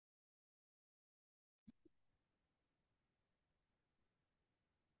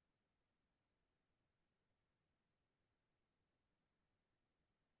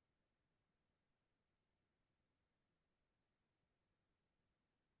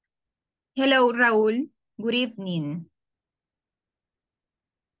Hello, Raul. Good evening.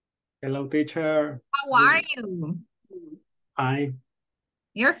 Hello, teacher. How are you? Hi.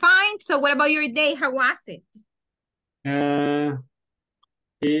 You're fine. So what about your day? How was it? Uh,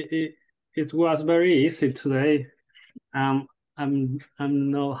 it, it it was very easy today. I'm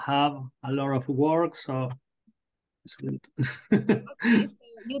not have a lot of work, so it's good. Okay, so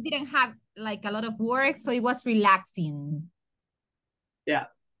you didn't have like a lot of work, so it was relaxing. Yeah.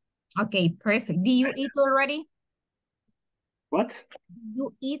 Okay, perfect. Do you eat already? What?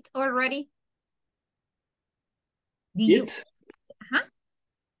 You eat already? Do you? It? Huh?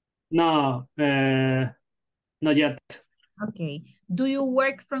 No, not yet. Okay. Do you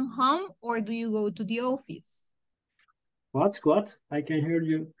work from home or do you go to the office? What? What? I can hear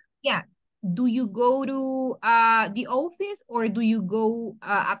you. Yeah. Do you go to the office or do you go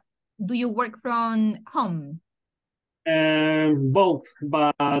do you work from home? Both,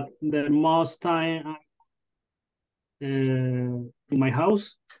 but the most time to my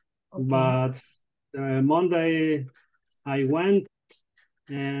house. Okay. But Monday I went.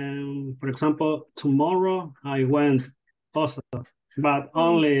 And for example, tomorrow I went also, but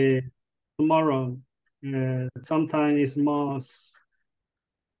Oh, only tomorrow. Sometimes it's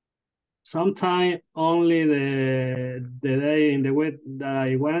sometimes only the day in the week that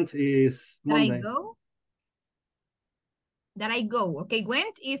I went is that I Monday. go? That I go. Okay,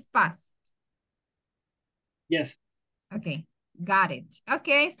 went is past. Yes. Okay, got it.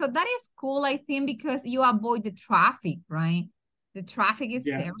 Okay, so that is cool, I think, because you avoid the traffic, right? The traffic is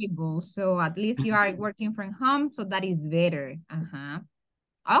Yeah. terrible. So at least you are working from home, so that is better. Uh-huh.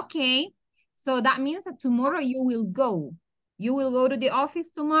 Okay, so that means that tomorrow you will go. You will go to the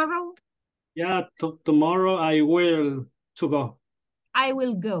office tomorrow? Yeah. Tomorrow I will to go. I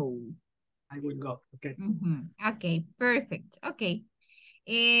will go. I will go. Okay. Okay, perfect. Okay.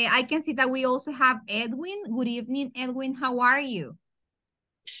 I can see that we also have Edwin. Good evening, Edwin. How are you?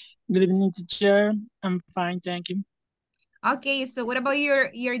 Good evening, teacher. I'm fine, thank you. Okay, so what about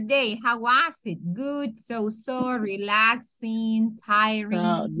your day? How was it? Good, so relaxing, So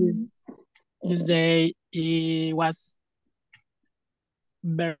tiring. this day it was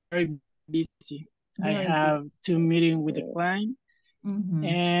very busy. I Very good. have two meetings with the client,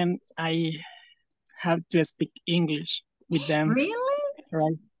 and I have to speak English with them. Really?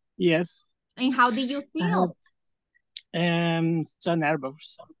 Right? Yes. And how did you I have feel? so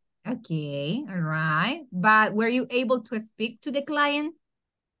nervous. Okay, all right. But were you able to speak to the client?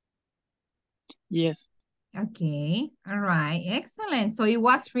 Yes. Okay, all right, excellent. So it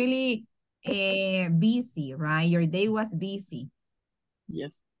was really busy, right? Your day was busy.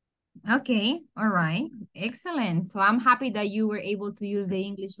 Yes. Okay, all right, excellent. So I'm happy that you were able to use the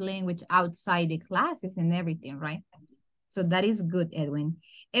English language outside the classes and everything, right? So that is good, Edwin.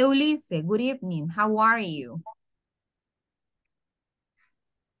 Eulise, good evening. How are you?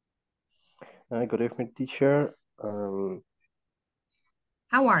 Good evening, teacher.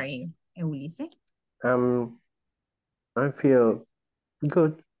 How are you, Eulise? Um, I feel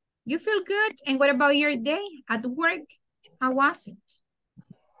good. You feel good? And what about your day at work? How was it?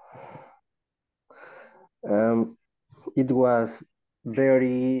 It was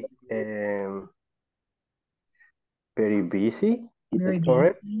very, very busy. Is Very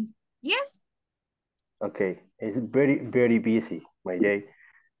correct? busy. Yes? Okay, it's very busy my day,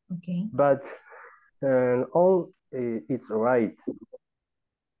 Okay. but all it's right.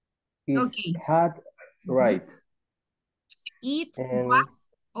 It's Okay. had right, It and was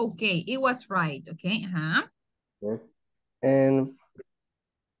okay. It was right. Okay. yes, and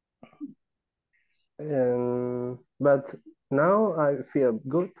but now I feel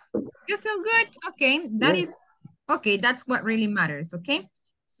good. You feel good? Okay. That Yes, is okay. That's what really matters. Okay.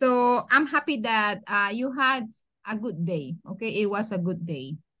 So I'm happy that you had a good day. Okay. It was a good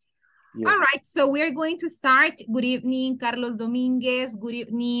day. yes. All right, so we're going to start. Good evening, Carlos Dominguez. Good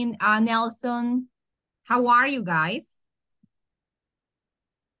evening, Nelson. How are you guys?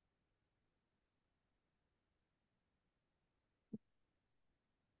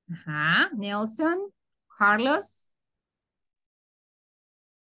 Nelson, Carlos.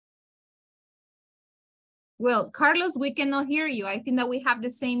 Well, Carlos, we cannot hear you. I think that we have the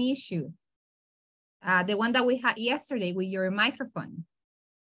same issue. The one that we had yesterday with your microphone.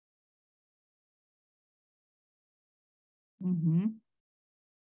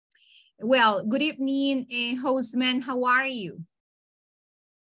 Well, good evening, hostman. How are you?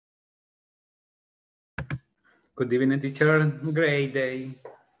 Good evening, teacher. Great day.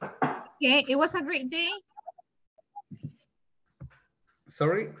 Okay, it was a great day.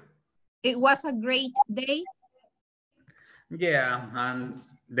 Sorry? It was a great day. Yeah, and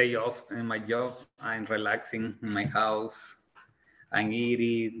day off in my job. I'm relaxing in my house. I'm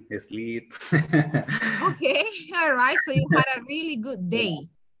eating, sleep. Okay, all right. So you had a really good day.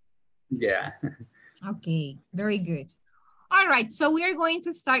 Yeah. Okay, very good. All right, so we are going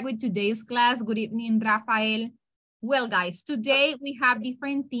to start with today's class. Good evening, Rafael. Well, guys, today we have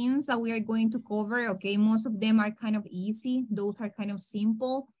different things that we are going to cover, okay? Most of them are kind of easy. Those are kind of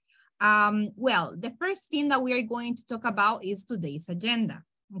simple. Well, the first thing that we are going to talk about is today's agenda,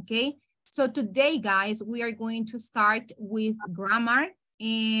 okay? So today, guys, we are going to start with grammar.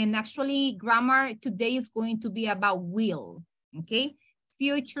 And actually, grammar today is going to be about will, okay?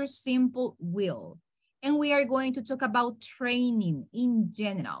 Future simple will. And we are going to talk about training in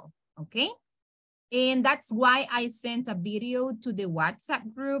general, okay? And that's why I sent a video to the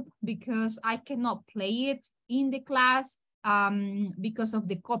WhatsApp group, because I cannot play it in the class because of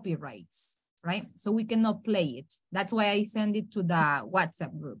the copyrights, right? So we cannot play it. That's why I send it to the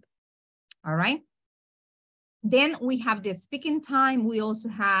WhatsApp group, all right? Then we have the speaking time. We also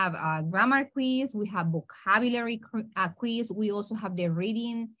have a grammar quiz. We have vocabulary quiz. We also have the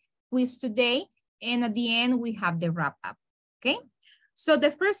reading quiz today. And at the end, we have the wrap up, okay? So the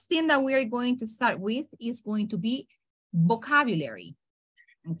first thing that we are going to start with is going to be vocabulary,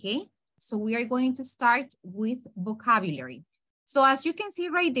 okay? So we are going to start with vocabulary. So as you can see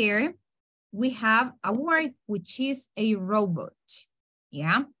right there, we have a word which is a robot,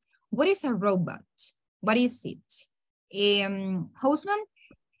 yeah? What is a robot? What is it? Houseman,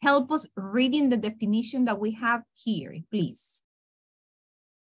 help us reading the definition that we have here, please.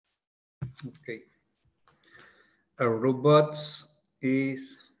 Okay. A robots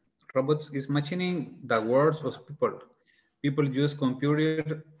is machining the words of people. People use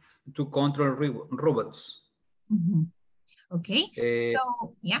computer to control robots. Mm-hmm. Okay.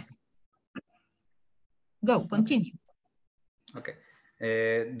 So yeah. Go, continue. Okay.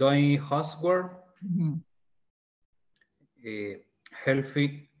 Doing housework. Mm-hmm.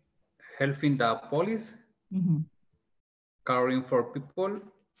 Helping the police. Mm-hmm. Caring for people.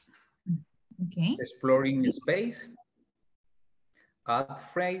 Okay. Exploring space. Add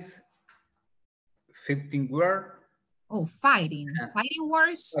phrase. 15 word. Oh, fighting. Fighting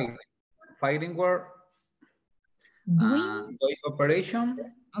words. Fighting word. Doing. Doing operation.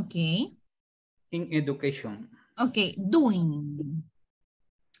 Okay. In education. Okay, doing.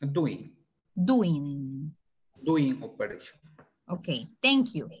 Doing. Doing. Doing operation. Okay,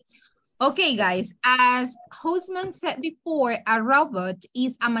 thank you. Okay, guys, as Houseman said before, a robot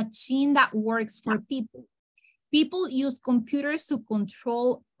is a machine that works for people. People use computers to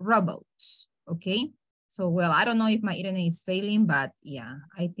control robots, okay? So, well, I don't know if my internet is failing, but yeah,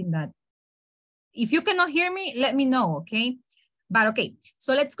 I think that if you cannot hear me, let me know, okay? But okay,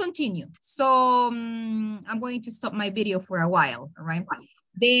 so let's continue. So I'm going to stop my video for a while, all right?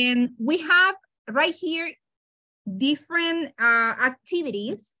 Then we have right here different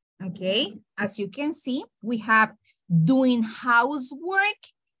activities, okay? As you can see, we have doing housework,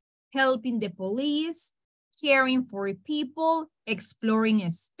 helping the police, caring for people, exploring a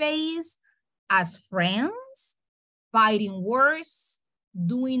space, as friends, fighting wars,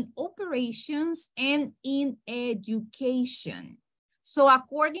 doing operations, and in education. So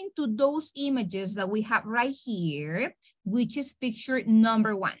according to those images that we have right here, which is picture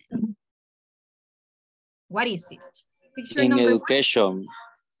number 1. What is it? Picture in number education. 1.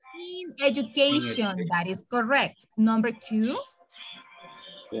 In education, that is correct. Number 2.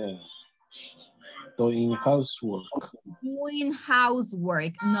 Yeah. Doing housework. Doing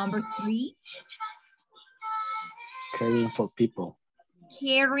housework. Number 3. Caring for people.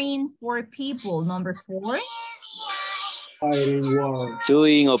 Caring for people. Number 4. Fighting wars.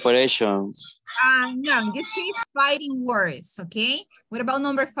 Doing operations. No, in this case, fighting wars, okay? What about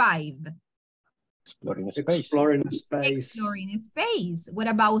number 5? Exploring space. Exploring space. Exploring space. What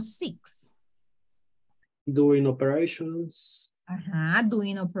about 6? Doing operations.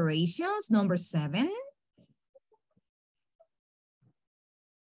 Doing operations. Number 7.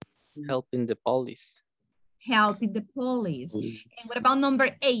 Helping the police. Helping the police. And what about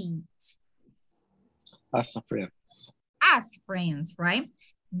number 8? As a friend. As friends, right?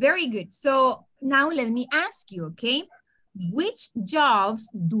 Very good. So now let me ask you, okay? Which jobs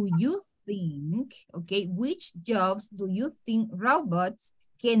do you think, okay, which jobs do you think robots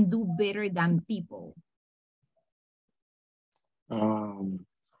can do better than people?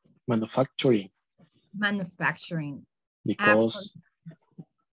 Manufacturing. Manufacturing. Because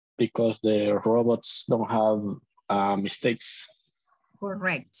the robots don't have mistakes.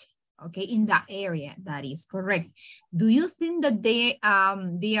 Correct. Okay, in that area, that is correct. Do you think that they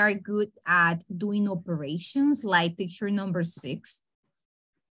are good at doing operations like picture number 6?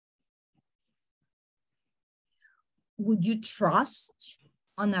 would you trust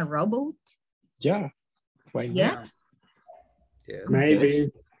on a robot? Yeah. Why not? Yeah. Yes.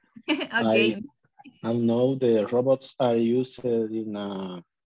 Maybe. Okay. I know the robots are used in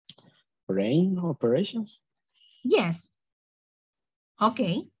brain operations. Yes.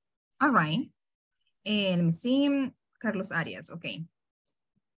 Okay. All right. Let me see. Carlos Arias. Okay.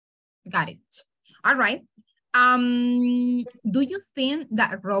 Got it. All right. Do you think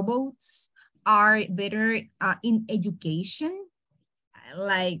that robots are better in education?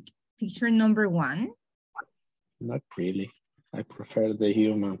 Like picture number 1? Not really. I prefer the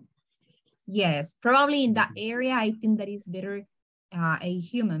human. Yes, probably in that area, I think that is better a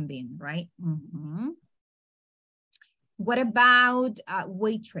human being, right? What about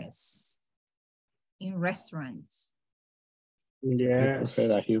waitress in restaurants? I Yes.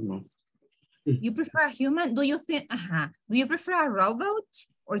 prefer a human. You prefer a human? Do you think, do you prefer a robot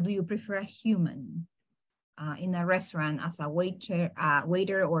or do you prefer a human in a restaurant as a waiter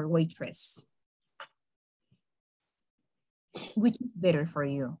or waitress? Which is better for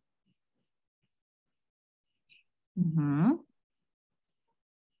you?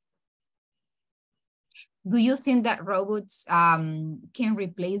 Do you think that robots can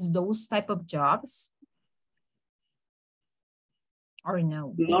replace those type of jobs? Or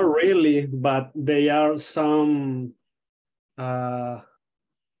no? Not really, but there are some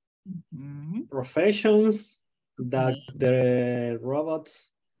professions that the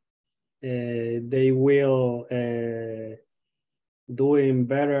robots, they will doing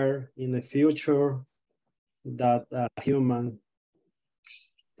better in the future than a human.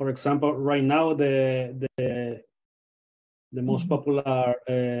 For example, right now, the most popular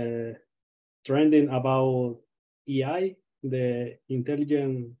trending about AI, the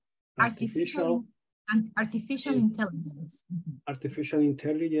artificial intelligence. Artificial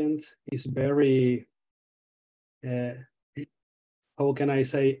intelligence is very, how can I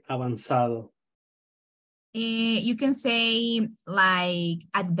say, avanzado. You can say like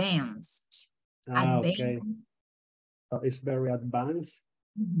advanced. Okay. So it's very advanced.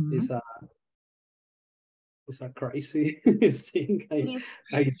 It's a crazy thing.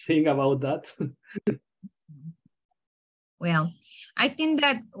 I think about that. Well, I think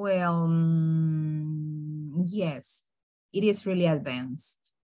that, well, yes, it is really advanced.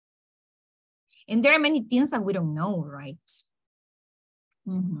 And there are many things that we don't know, right?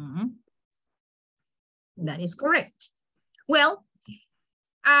 That is correct. Well,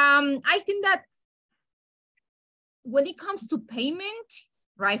 I think that when it comes to payment,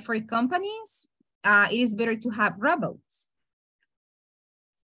 right, for companies, it is better to have robots.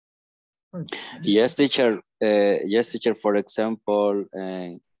 Yes, teacher. Yes, teacher. For example,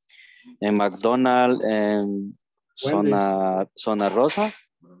 in McDonald's and Zona Rosa.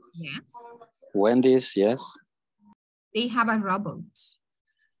 Yes. Wendy's, yes. They have a robot,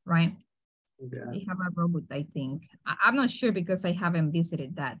 right? Yeah. They have a robot, I think. I'm not sure because I haven't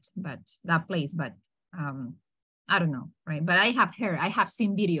visited that place, but I don't know, right? But I have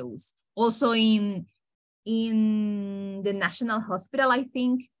seen videos. Also in the National Hospital, I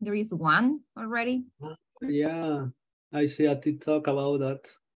think there is one already. Yeah, I see a TikTok about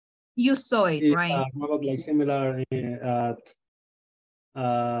that. You saw it, right? Probably similar at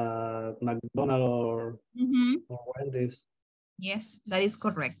McDonald's or Wendy's. Yes, that is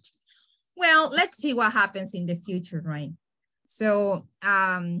correct. Well, let's see what happens in the future, right? So,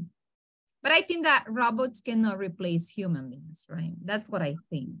 but I think that robots cannot replace human beings, right? That's what I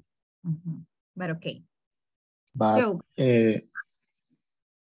think. But okay. But so,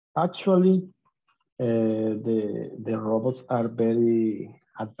 actually, the robots are very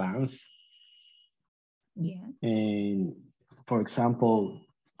advanced. yes. And for example,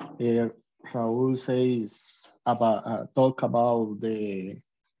 Raul says about talk about the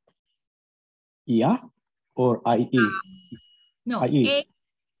IA or IE. No, IE.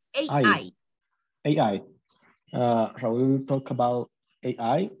 AI. AI. Raul talk about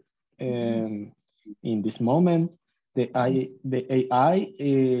AI, and in this moment, the AI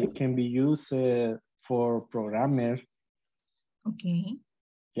can be used for programmers. Okay.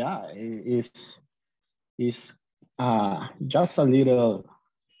 Yeah, it's just a little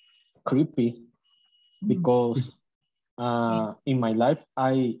creepy because in my life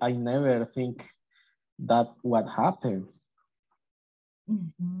I never think that what happened.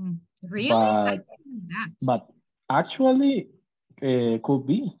 Really? But actually could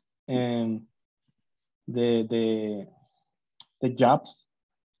be, and the jobs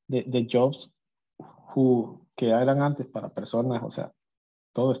que eran antes para personas, o sea,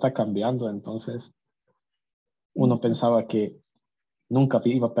 todo está cambiando, entonces uno pensaba que nunca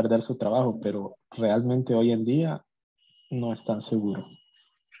iba a perder su trabajo, pero realmente hoy en día no es tan seguro.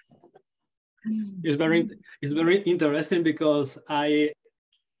 It's very interesting because I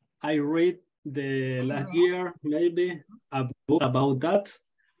read the last year maybe a book about that,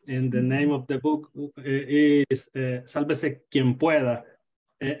 and the name of the book is Sálvese quien pueda.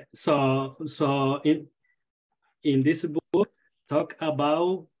 So in this book talk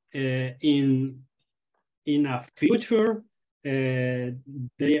about in a future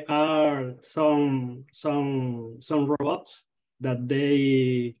there are some robots that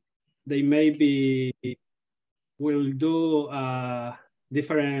they maybe will do a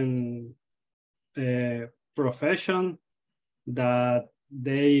different profession that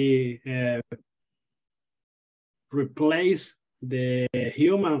they replace the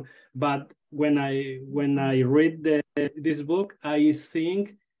human. But when I read this book, I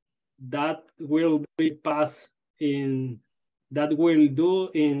think that will be passed that will do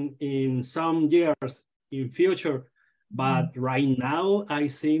in some years in future. But right now, I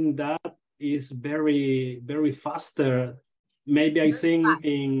think that is very, very faster. Maybe I think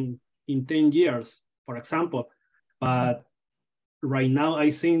in 10 years, for example. But right now, I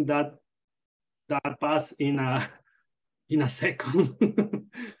think that pass in a second,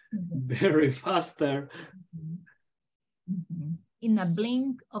 very faster. In a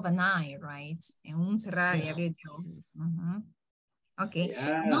blink of an eye, right? En un cerrar y abrir de ojos. Okay.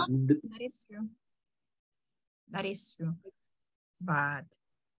 Yeah. No, that is true. That is true. But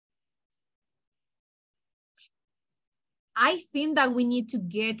I think that we need to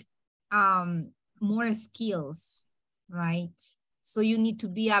get more skills, right? So you need to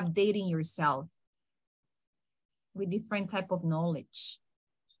be updating yourself with different type of knowledge.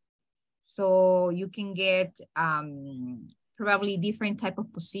 So you can get probably different type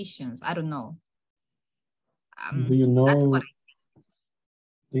of positions. I don't know. Do you know? That's what I think.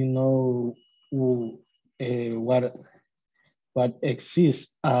 Do you know what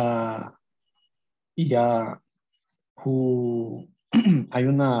exists? Hay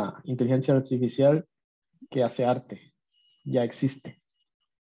una inteligencia artificial que hace arte. Ya existe.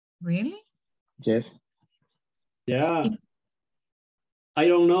 Really? Yes. Yeah. I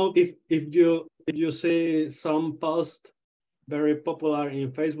don't know if you see some post very popular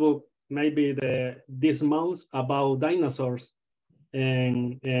in Facebook, maybe this month about dinosaurs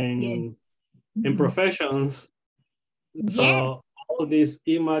and Yes. professions. Yes. So all this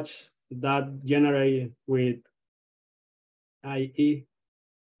image that generate with AI.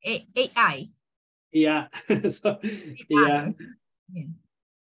 Yeah. So, yeah. Yeah.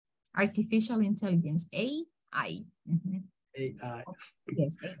 Artificial intelligence, AI. AI.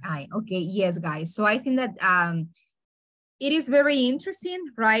 Yes, AI. Okay, yes, guys. So I think that it is very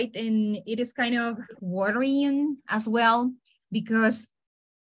interesting, right? And it is kind of worrying as well, because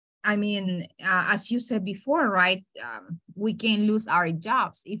I mean, as you said before, right? We can lose our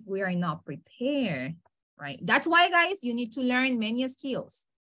jobs if we are not prepared, right? That's why, guys, you need to learn many skills,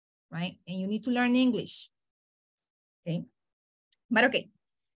 right? And you need to learn English, okay? But okay,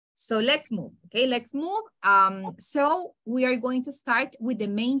 so let's move, okay? Let's move. So we are going to start with the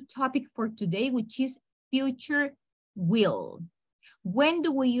main topic for today, which is future will. When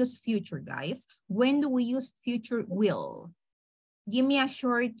do we use future, guys? When do we use future will? Give me a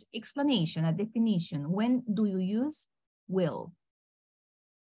short explanation, a definition. When do you use will?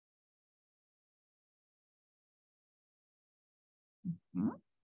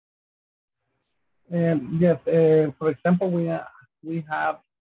 Yes, for example, we have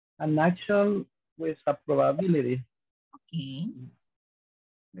an action with a probability. Okay,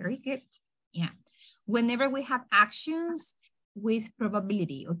 very good. Yeah, whenever we have actions with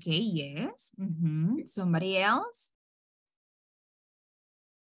probability. Okay, yes. Somebody else?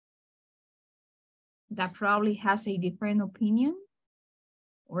 That probably has a different opinion,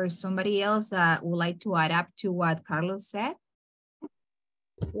 or somebody else that would like to add up to what Carlos said?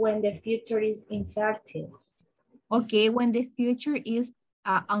 When the future is uncertain. Okay, when the future is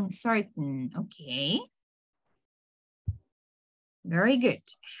uncertain. Okay. Very good.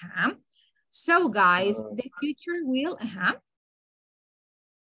 So guys, the future will,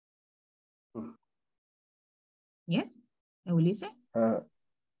 yes, Ulises?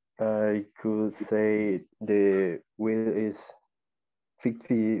 I could say the will is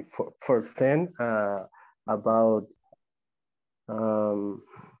 50% about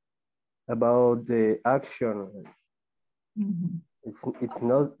the action. It's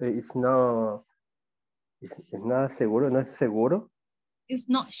not seguro, no es seguro. It's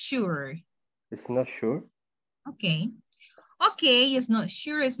not sure. It's not sure. Okay. Okay, it's not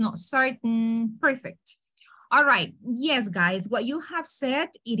sure, it's not certain. Perfect. All right. Yes, guys, what you have said,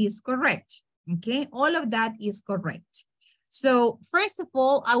 it is correct. Okay, all of that is correct. So first of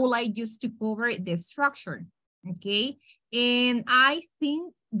all, I would like just to cover the structure, okay? And I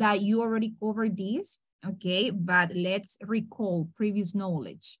think that you already covered this, okay? But let's recall previous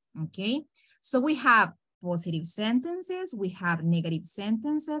knowledge, okay? So we have positive sentences, we have negative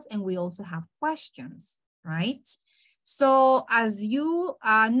sentences, and we also have questions, right? So as you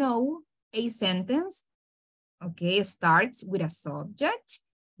know, a sentence, okay, starts with a subject.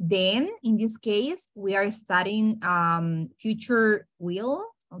 Then in this case, we are studying future will,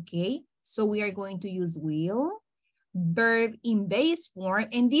 okay? So we are going to use will, verb in base form,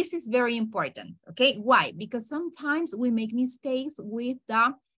 and this is very important, okay? Why? Because sometimes we make mistakes with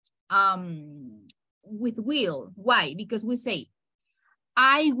the with will. Why? Because we say,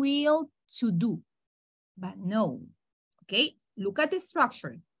 I will to do, but no, okay? Look at the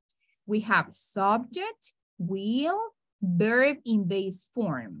structure. We have subject, will, verb in base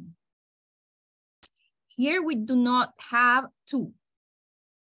form. Here we do not have to,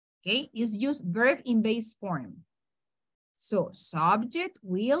 okay? It's just verb in base form. So subject,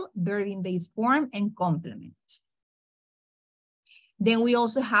 will, verb in base form, and complement. Then we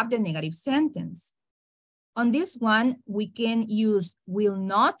also have the negative sentence. On this one, we can use will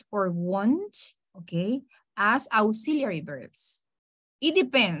not or won't, okay, as auxiliary verbs. It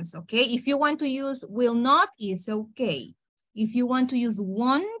depends, okay? If you want to use will not, it's okay. If you want to use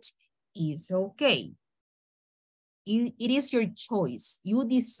won't, it's okay. It is your choice. You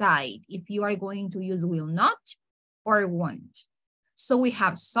decide if you are going to use will not or won't. So we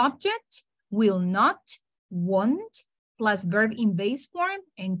have subject, will not, won't, plus verb in base form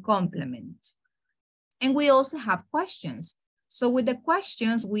and complement. And we also have questions. So with the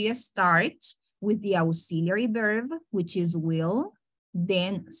questions, we start with the auxiliary verb, which is will,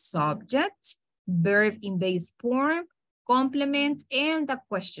 then subject, verb in base form, complement, and the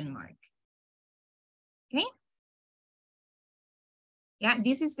question mark. Okay? Yeah,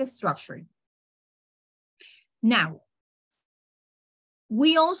 this is the structure. Now,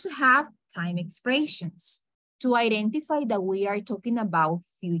 we also have time expressions to identify that we are talking about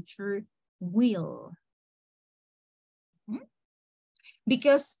future will.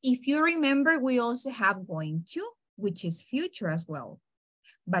 Because if you remember, we also have going to, which is future as well.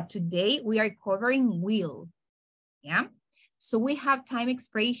 But today we are covering will, yeah? So we have time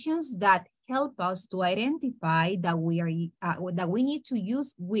expressions that help us to identify that we need to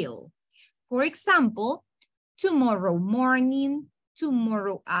use will. For example, tomorrow morning,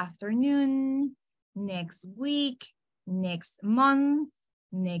 tomorrow afternoon, next week, next month,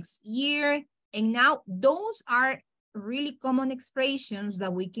 next year. And now those are really common expressions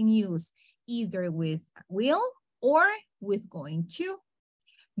that we can use either with will or with going to.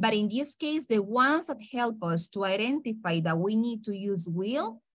 But in this case, the ones that help us to identify that we need to use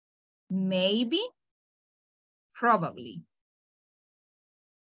will, maybe, probably.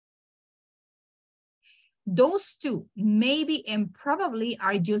 Those two, maybe and probably,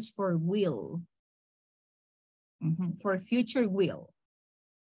 are just for will, for future will.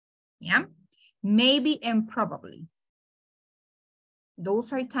 Yeah, maybe and probably.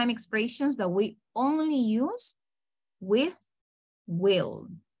 Those are time expressions that we only use with will.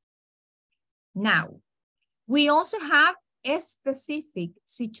 Now, we also have specific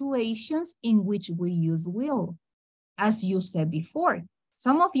situations in which we use will, as you said before.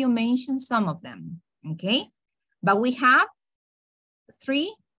 Some of you mentioned some of them, okay? But we have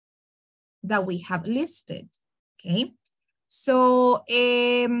 3 that we have listed, okay? So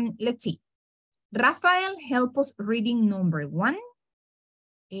let's see. Rafael, help us reading number 1.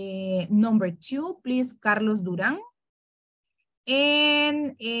 Number 2, please, Carlos Duran.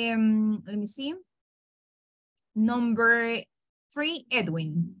 And let me see. Number 3,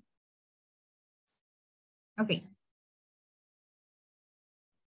 Edwin. Okay.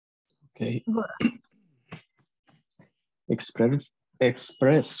 Okay.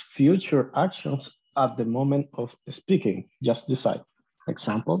 Express future actions at the moment of speaking. Just decide.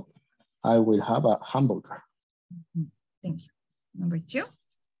 Example, I will have a hamburger. Thank you. Number 2.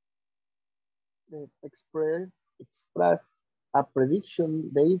 Express a prediction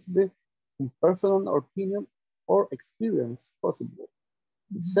based on personal opinion or experience possible.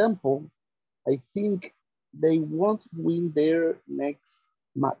 Example, I think they won't win their next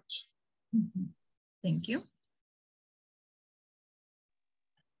match. Thank you.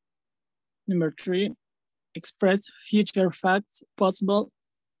 Number 3, express future facts possible.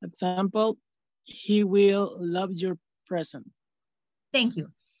 Example, he will love your present. Thank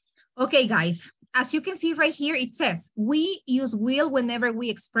you. Okay, guys, as you can see right here, it says we use will whenever we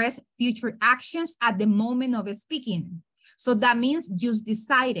express future actions at the moment of speaking. So that means just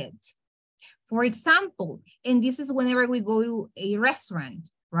decided. For example, and this is whenever we go to a restaurant,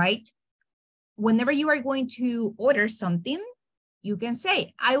 right? Whenever you are going to order something, you can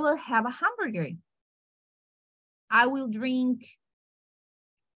say, I will have a hamburger. I will drink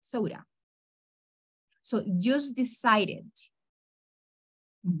soda. So just decided.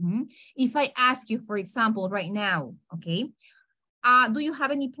 If I ask you, for example, right now, okay, do you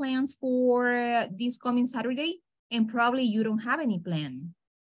have any plans for this coming Saturday? And probably you don't have any plan,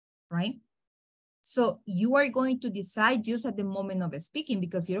 right? So you are going to decide just at the moment of speaking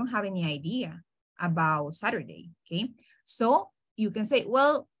because you don't have any idea about Saturday, okay? So you can say,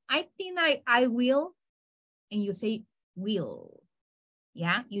 well, I think I will, and you say will,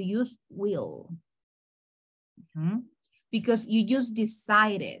 yeah? You use will. Because you just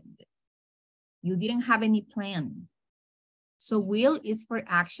decided. You didn't have any plan. So will is for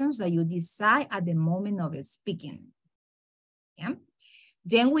actions that you decide at the moment of speaking. Yeah.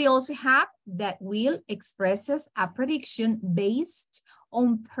 Then we also have that will expresses a prediction based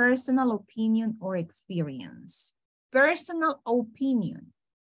on personal opinion or experience. Personal opinion.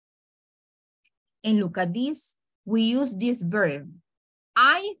 And look at this. We use this verb.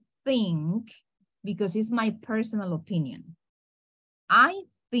 I think, because it's my personal opinion. I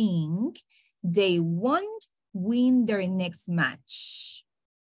think they won't win their next match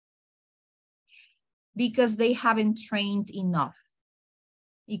because they haven't trained enough.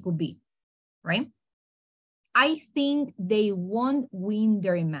 It could be, right? I think they won't win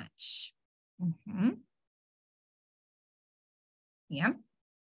their match. Yeah.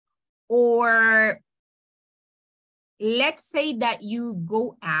 Or let's say that you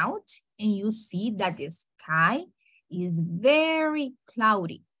go out and you see that the sky is very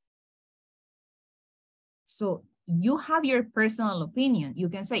cloudy. So you have your personal opinion. You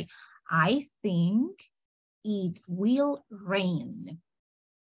can say, I think it will rain.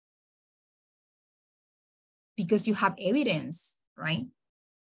 Because you have evidence, right?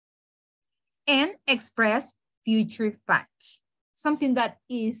 And express future fact, something that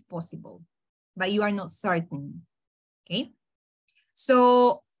is possible, but you are not certain, okay?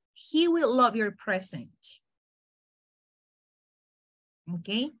 So he will love your present,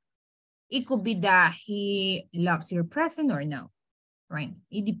 okay? It could be that he loves your present or no, right?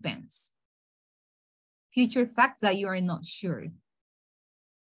 It depends. Future facts that you are not sure.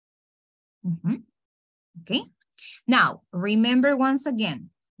 Okay, now remember once again,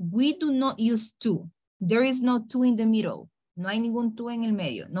 we do not use to. There is no to in the middle. No hay ningún to en el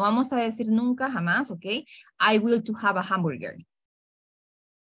medio. No vamos a decir nunca, jamás, okay? I will to have a hamburger.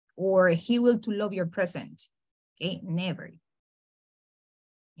 Or he will to love your present. Okay, never.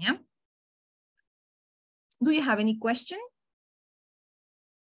 Yeah? Do you have any question?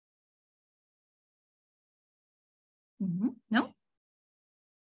 No?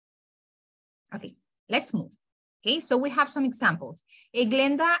 Okay. Let's move. Okay, so we have some examples.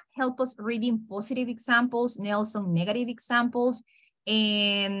 Glenda help us reading positive examples, Nelson negative examples,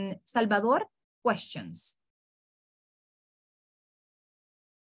 and Salvador questions.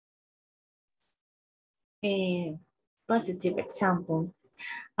 A positive example.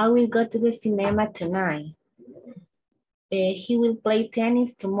 I will go to the cinema tonight. He will play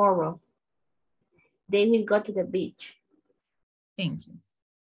tennis tomorrow. They will go to the beach. Thank you.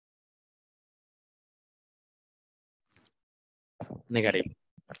 Negative.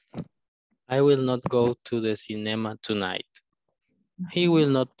 I will not go to the cinema tonight. He will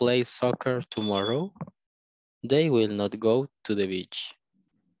not play soccer tomorrow. They will not go to the beach.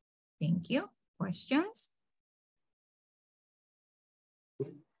 Thank you. Questions?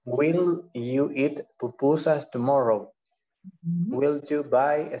 Will you eat pupusas tomorrow? Will you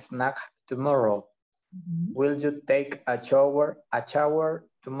buy a snack tomorrow? Will you take a shower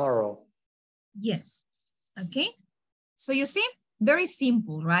tomorrow? Yes. Okay. So you see, very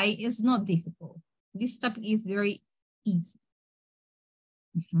simple, right? It's not difficult. This topic is very easy.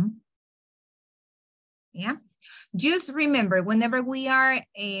 Yeah. Just remember, whenever we are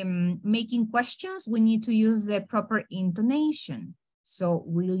making questions, we need to use the proper intonation. So,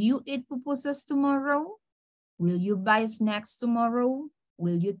 will you eat pupusas tomorrow? Will you buy snacks tomorrow?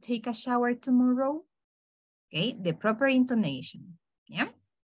 Will you take a shower tomorrow? Okay, the proper intonation. Yeah.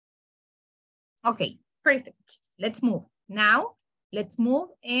 Okay, perfect. Let's move. Now, let's move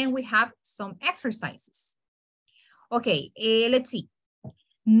and we have some exercises. Okay, let's see.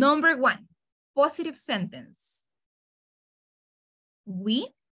 Number 1, positive sentence. We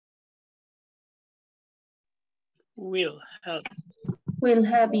will help. Will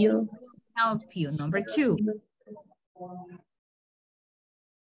help you. Help you. Number 2.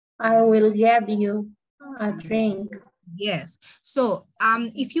 I will get you a drink. Yes. So,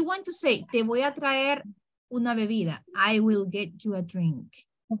 if you want to say, te voy a traer una bebida, I will get you a drink.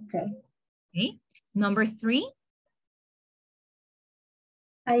 Okay. Okay. Number 3.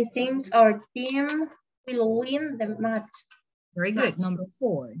 I think our team will win the match. Very good. Number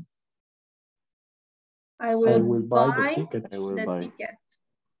 4. I will buy the buy tickets. the tickets.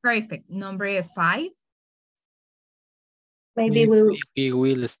 Perfect. Number 5. Maybe we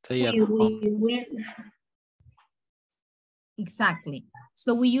will stay at home. we will. Exactly.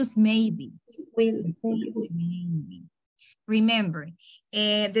 So we use maybe. Maybe. Remember,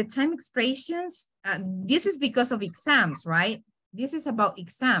 the time expressions, this is because of exams, right? This is about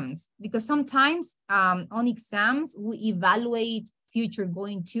exams because sometimes on exams, we evaluate future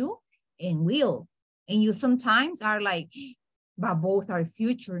going to and will. And you sometimes are like, but both are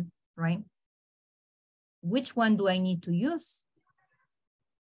future, right? Which one do I need to use?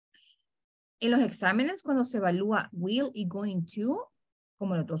 En los exámenes, cuando se evalúa will y going to,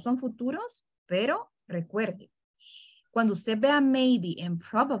 como los dos son futuros, pero recuerde, cuando usted vea maybe and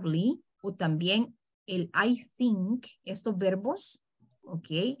probably, o también el I think, estos verbos,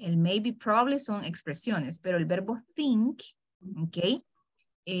 ok, el maybe, probably son expresiones, pero el verbo think, ok,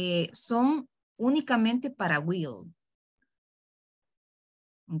 son únicamente para will.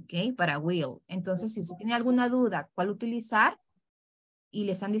 Ok, para will. Entonces, si usted tiene alguna duda, ¿cuál utilizar? Y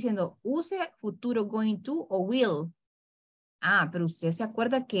le están diciendo, use futuro going to o will. Ah, pero usted se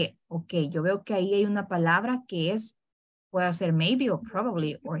acuerda que, ok, yo veo que ahí hay una palabra que es, puede ser maybe o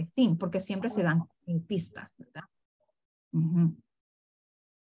probably or think, porque siempre se dan pistas, ¿verdad?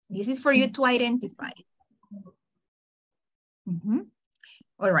 This is for you to identify.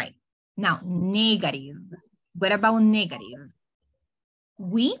 All right. Now, negative. What about negative?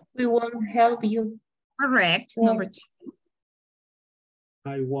 We won't help you. Correct. Yeah. Number 2.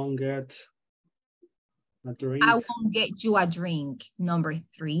 I won't get a drink. I won't get you a drink. Number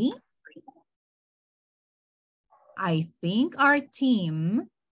 3. I think our team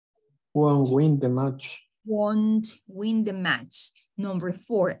won't win the match. Won't win the match. Number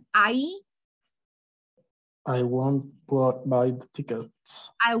 4. I won't buy the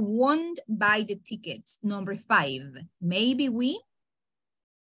tickets. I won't buy the tickets. Number 5. Maybe we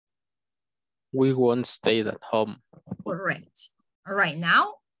won't stay at home. Correct. All right,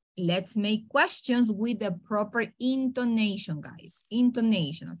 now let's make questions with the proper intonation, guys.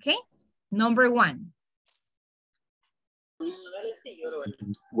 Intonation, okay? Number 1.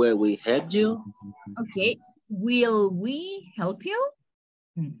 Will we help you? Okay, will we help you?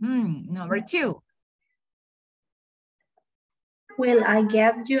 Number 2. Will I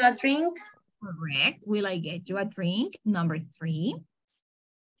get you a drink? Correct. Will I get you a drink? Number 3.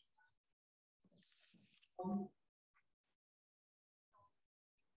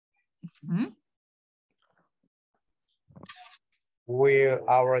 Will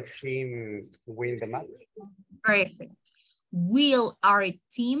our team win the match? Perfect. Will our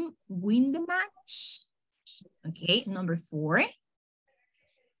team win the match? Okay, number 4.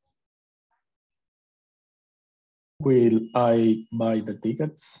 Will I buy the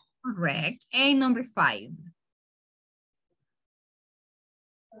tickets? Correct. And number 5.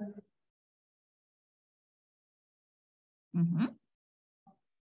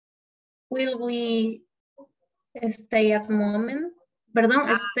 Will we stay at moment?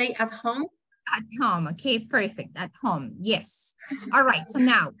 Perdón, stay at home? At home. Okay, perfect. At home. Yes. All right. So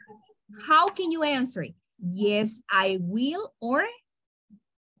now, how can you answer it? Yes, I will, or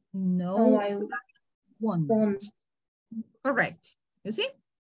no, I won't. Correct. You see?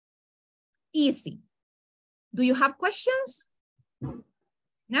 Easy. Do you have questions?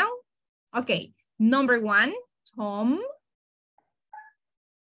 No? Okay. Number 1, Tom.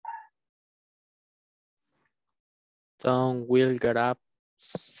 Tom will get up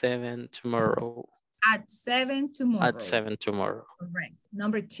 7 tomorrow. At 7 tomorrow. At 7 tomorrow. Correct.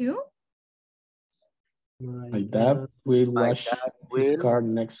 Number 2. My dad will wash his car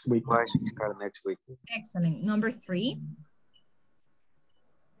next week. Excellent. Number 3.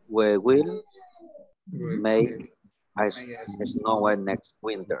 We will make a snowman next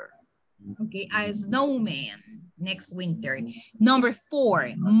winter. Okay, a snowman next winter. Number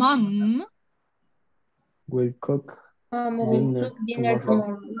 4, Mom will cook dinner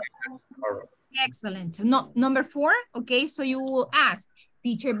tomorrow. Excellent. No, number 4, okay, so you will ask,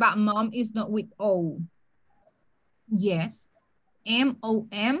 teacher, but mom is not with O. Yes,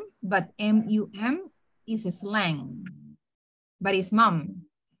 M-O-M, but M-U-M is a slang, but it's mom.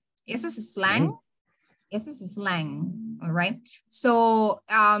 Eso es slang. Eso es slang, all right? So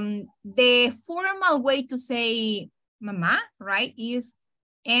the formal way to say mama, right, is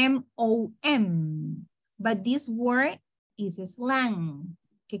M-O-M. But this word is slang.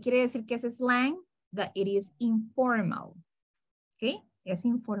 ¿Qué quiere decir que es slang? That it is informal. ¿Ok? Es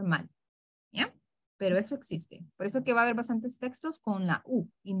informal. ¿Ya? Pero eso existe. Por eso que va a haber bastantes textos con la U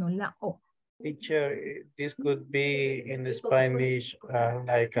y no la O. Teacher, this could be in Spanish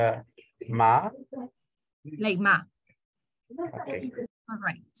like ma. Like ma. Okay. All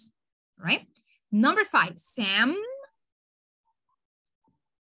right. All right. Number 5, Sam.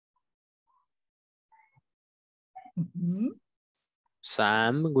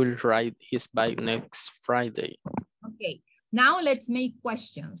 Sam will ride his bike next Friday. Okay. Now let's make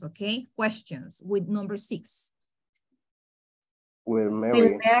questions, okay? Questions with number 6. Will Will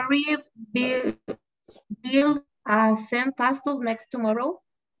Mary Mary build a sandcastle next tomorrow?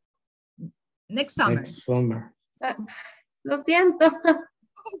 Next summer. Next summer. Lo siento.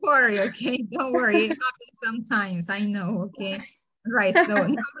 Don't worry, okay? Don't worry. It happens sometimes. I know, okay? Right, so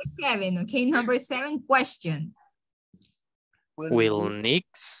number 7, okay? Number 7 question. Will Nick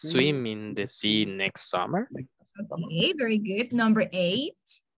swim in the sea next summer? Okay, very good. Number 8.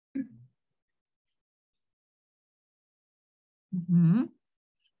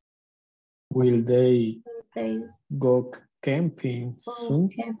 Will they go camping soon?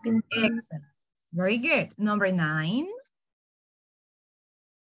 Excellent. Very good. Number 9.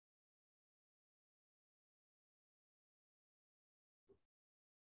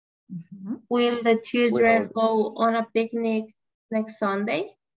 Will the children go on a picnic next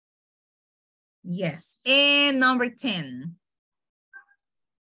Sunday? Yes. And number 10.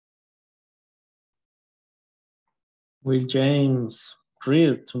 Will James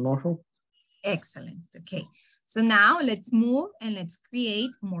read tomorrow? Excellent. Okay. So now let's move and let's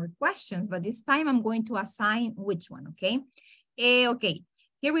create more questions. But this time I'm going to assign which one, okay? Okay,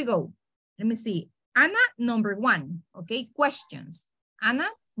 here we go. Let me see. Anna, number 1, okay? Questions. Anna,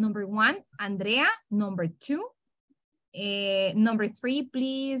 number 1. Andrea, number 2. Number 3,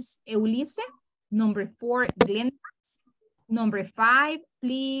 please, Eulise. Number 4, Glenda. Number 5,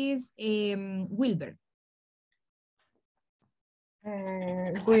 please, Wilber.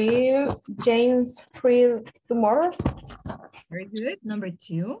 Will James free tomorrow? Very good. Number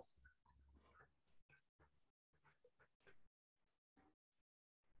 2.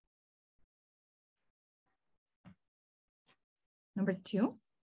 Number 2.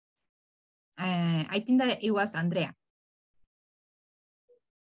 I think that it was Andrea.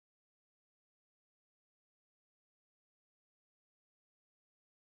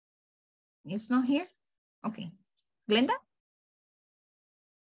 It's not here? Okay. Glenda?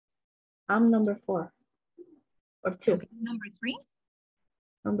 I'm number 4 or 2. Okay. Number 3.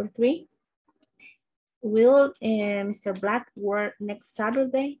 Number 3. Will Mr. Black work next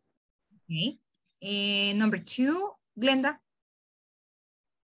Saturday? Okay. Number 2, Glenda.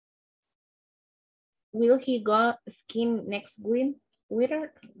 Will he go skiing next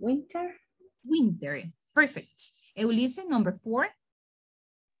winter? Winter. Perfect. Eulise, number 4.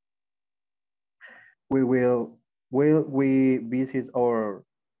 will we visit our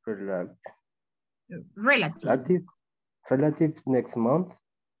relatives next month?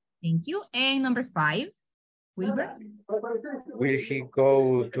 Thank you. And number 5, Wilbur. Will he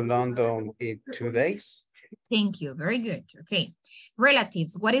go to London in 2 days? Thank you. Very good. Okay.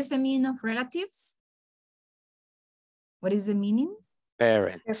 Relatives. What is the meaning of relatives? What is the meaning?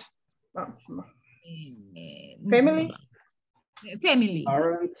 Parents. Family? Family.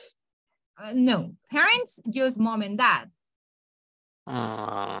 Parents. No. Parents, just mom and dad.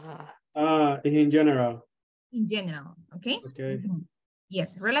 In general. In general. Okay. Okay.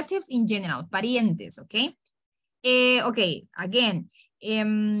 Yes. Relatives in general. Parientes. Okay. Okay. Again.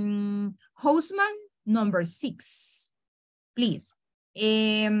 Houseman, number 6. Please.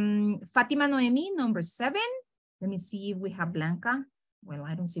 Fatima Noemi, number 7. Let me see if we have Blanca. Well,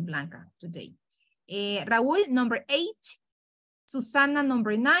 I don't see Blanca today. Raul, number 8. Susana,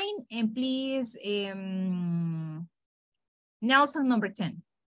 number 9. And please, Nelson, number 10.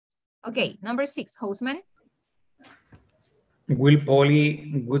 Okay, number 6, Houseman. Will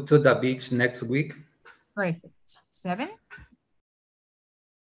Polly go to the beach next week? Perfect. 7.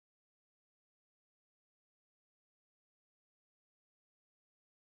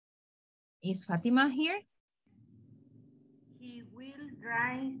 Is Fatima here? He will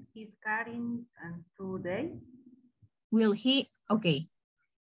drive his car in 2 days. Will he? Okay.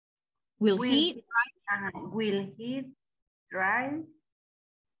 Will he drive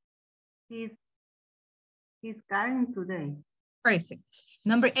his car in 2 days? Perfect.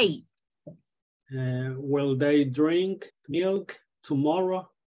 Number 8. Will they drink milk tomorrow?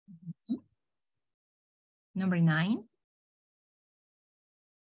 Number 9.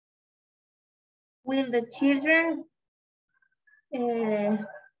 Will the children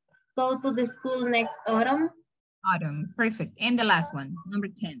go to the school next autumn? Autumn, perfect. And the last one, number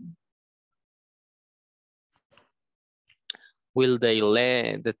 10. Will they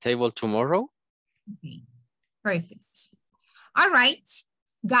lay the table tomorrow? Okay, perfect. All right,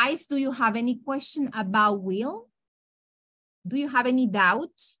 guys, do you have any question about will? Do you have any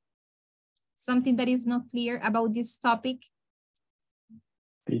doubt? Something that is not clear about this topic?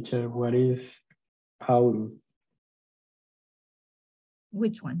 Teacher, what is autumn?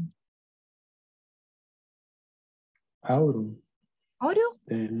 Which one? Autumn. Autumn?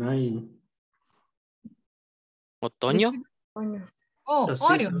 The 9. Otoño? Oh, The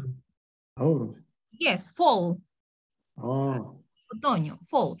autumn. season. Autumn. Yes, fall. Oh, Otoño,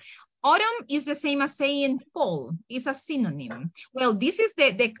 fall. Autumn is the same as saying fall. It's a synonym. Well, this is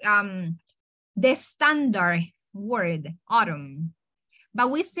the standard word, autumn. But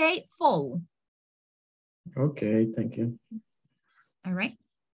we say fall. okay, thank you. All right,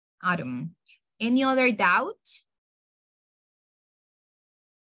 autumn. Any other doubt?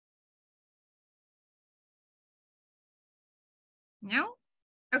 No?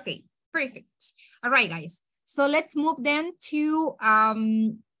 Okay, perfect. All right, guys. So let's move then to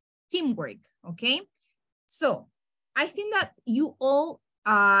teamwork, okay? So I think that you all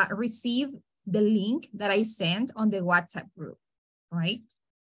received the link that I sent on the WhatsApp group, right?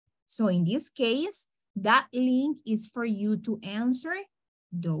 So in this case, that link is for you to answer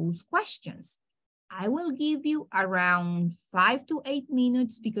those questions. I will give you around 5 to 8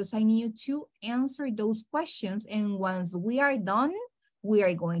 minutes because I need you to answer those questions. And once we are done, we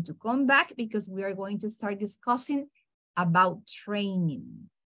are going to come back because we are going to start discussing about training.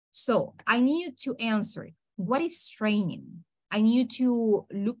 So I need you to answer, what is training? I need you to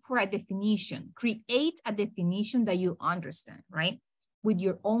look for a definition, create a definition that you understand, right? With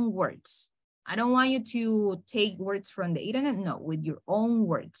your own words. I don't want you to take words from the internet, no, with your own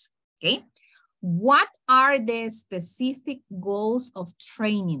words, okay? What are the specific goals of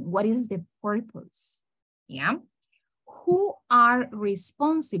training? What is the purpose? Yeah. Who are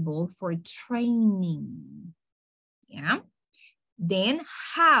responsible for training? Yeah. Then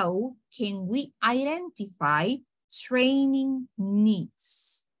how can we identify training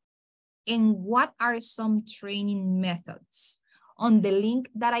needs? And what are some training methods? On the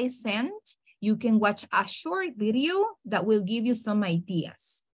link that I sent, you can watch a short video that will give you some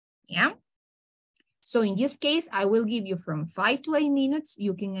ideas. Yeah. So in this case, I will give you from 5 to 8 minutes.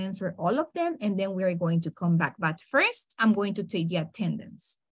 You can answer all of them, and then we are going to come back. But first, I'm going to take the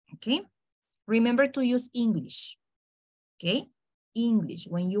attendance, okay? Remember to use English, okay? English.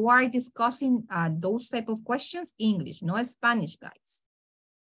 When you are discussing those type of questions, English, no Spanish, guys,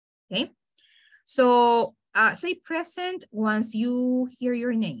 okay? So say present once you hear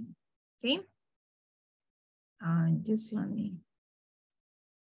your name, okay? Just let me...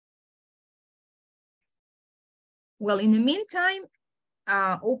 Well, in the meantime,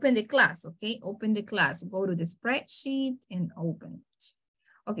 open the class, okay? Open the class, go to the spreadsheet and open it.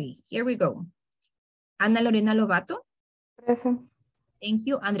 Okay, here we go. Ana Lorena Lobato. Present. Thank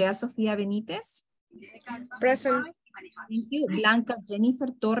you. Andrea Sofía Benítez. Present. Thank you. Blanca Jennifer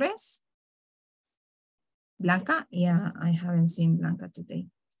Torres. Blanca? Yeah, I haven't seen Blanca today.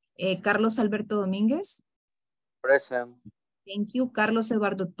 Carlos Alberto Domínguez. Present. Thank you. Carlos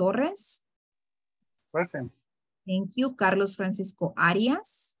Eduardo Torres. Present. Thank you. Carlos Francisco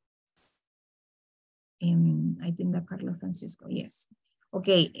Arias. I think that Carlos Francisco, yes.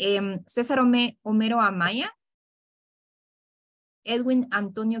 Okay. César Homero Amaya. Edwin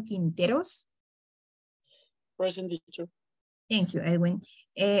Antonio Quinteros. Present, teacher. Thank you, Edwin.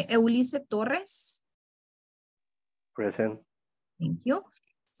 Eulise Torres. Present. Thank you.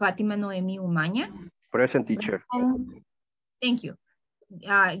 Fátima Noemi Umaña. Present, teacher. Thank you.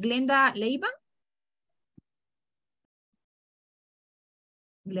 Glenda Leiva.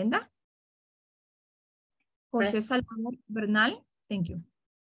 Glenda. José Salvador Bernal. Thank you.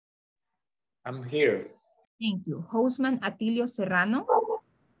 I'm here. Thank you. Houseman Atilio Serrano.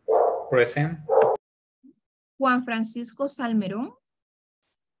 Present. Juan Francisco Salmerón.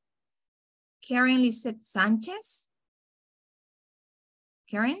 Karen Lisette Sánchez.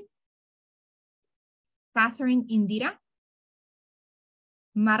 Karen. Catherine Indira.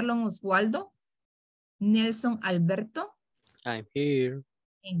 Marlon Oswaldo. Nelson Alberto. I'm here.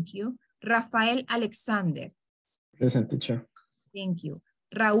 Thank you. Rafael Alexander. Present, teacher. Thank you.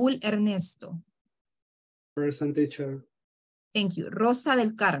 Raúl Ernesto. Present, teacher. Thank you. Rosa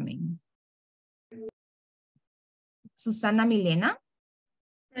del Carmen. Susana Milena.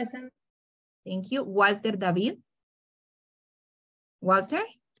 Present. Thank you. Walter David. Walter.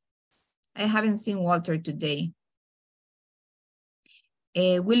 I haven't seen Walter today.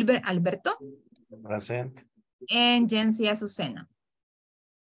 Wilber Alberto. Present. And Jency Azucena.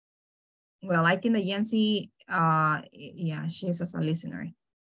 Well, I think that Jency, yeah, she's as a listener.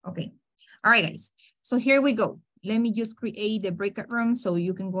 Okay. All right, guys. So here we go. Let me just create the breakout room so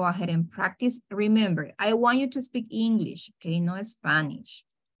you can go ahead and practice. Remember, I want you to speak English, okay? No Spanish,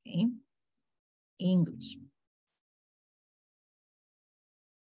 okay? English.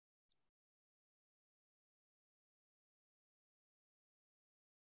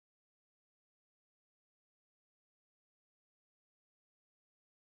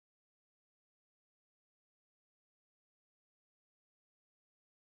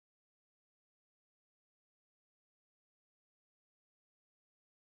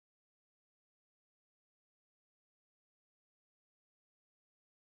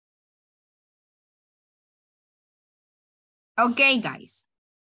 Okay, guys.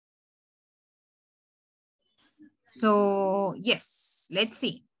 So, yes, let's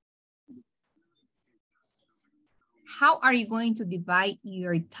see. How are you going to divide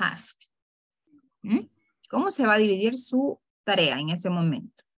your task? ¿Cómo se va a dividir su tarea en ese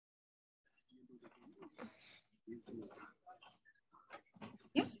momento?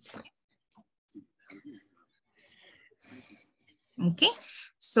 Yeah. Okay,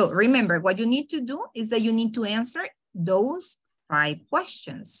 so remember what you need to do is that you need to answer those 5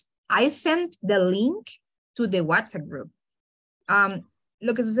 questions. I sent the link to the WhatsApp group.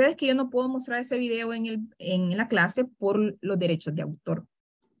 Lo que sucede es que yo no puedo mostrar ese video en la clase por los derechos de autor.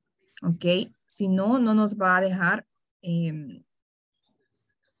 Ok, si no, no nos va a dejar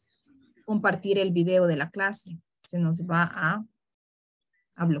compartir el video de la clase. Se nos va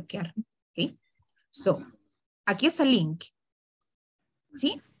a bloquear. Ok, so, aquí está el link.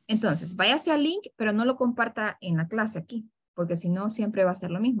 ¿Sí? Entonces, váyase al link, pero no lo comparta en la clase aquí, porque si no, siempre va a ser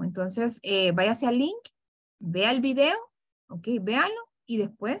lo mismo. Entonces, váyase al link, vea el video, ok, véalo, y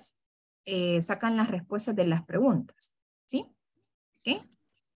después sacan las respuestas de las preguntas. ¿Sí? Ok.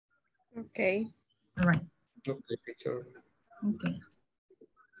 Ok. All right. Okay, teacher. Okay.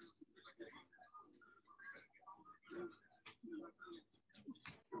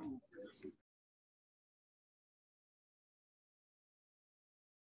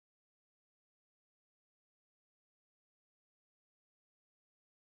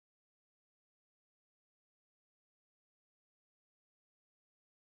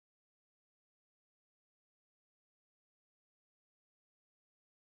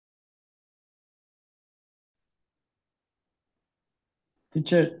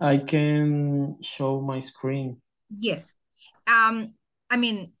 Teacher, I can show my screen. Yes. I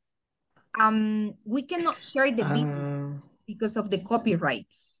mean, we cannot share the video because of the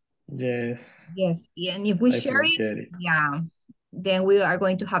copyrights. Yes. Yes, and if we I share it, forget it. yeah, then we are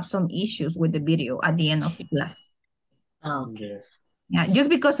going to have some issues with the video at the end of the class. Yes. Yeah, just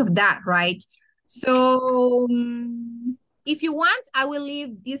because of that, right? So if you want, I will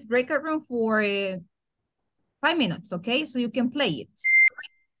leave this breakout room for 5 minutes, okay? So you can play it.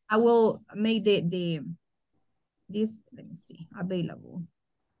 I will make this, let me see, available.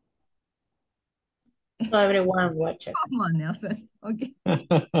 So everyone watch it. Come on, Nelson. Okay. All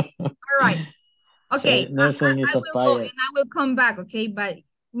right. Okay. Nelson is I a will go pirate. and I will come back, okay? But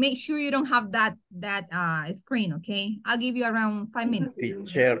make sure you don't have that screen, okay? I'll give you around 5 minutes.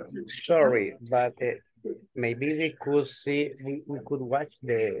 Teacher, sorry, but maybe we could see, we could watch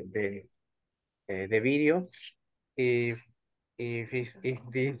the video if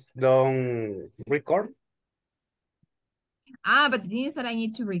this don't record. But the thing is that I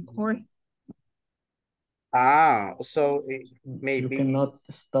need to record. So maybe You cannot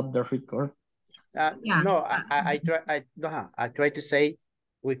stop the record. Yeah. No, I try to say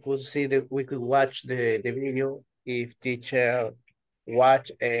we could watch the video if teacher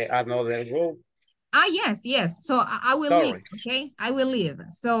watch another group. Yes. So I will leave, okay? I will leave.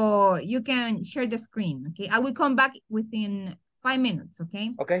 So you can share the screen, okay? I will come back within 5 minutes,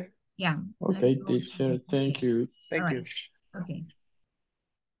 okay? Okay. Yeah. Okay, teacher, thank you. Thank you. Okay.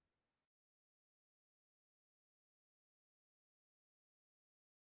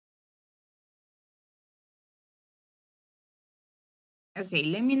 Okay,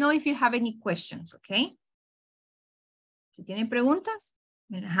 let me know if you have any questions, okay? Si tienen preguntas,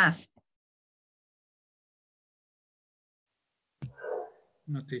 me las hace.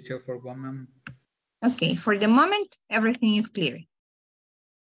 No, teacher, for one moment. Okay, for the moment, everything is clear.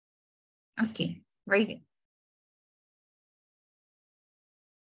 Okay, very good.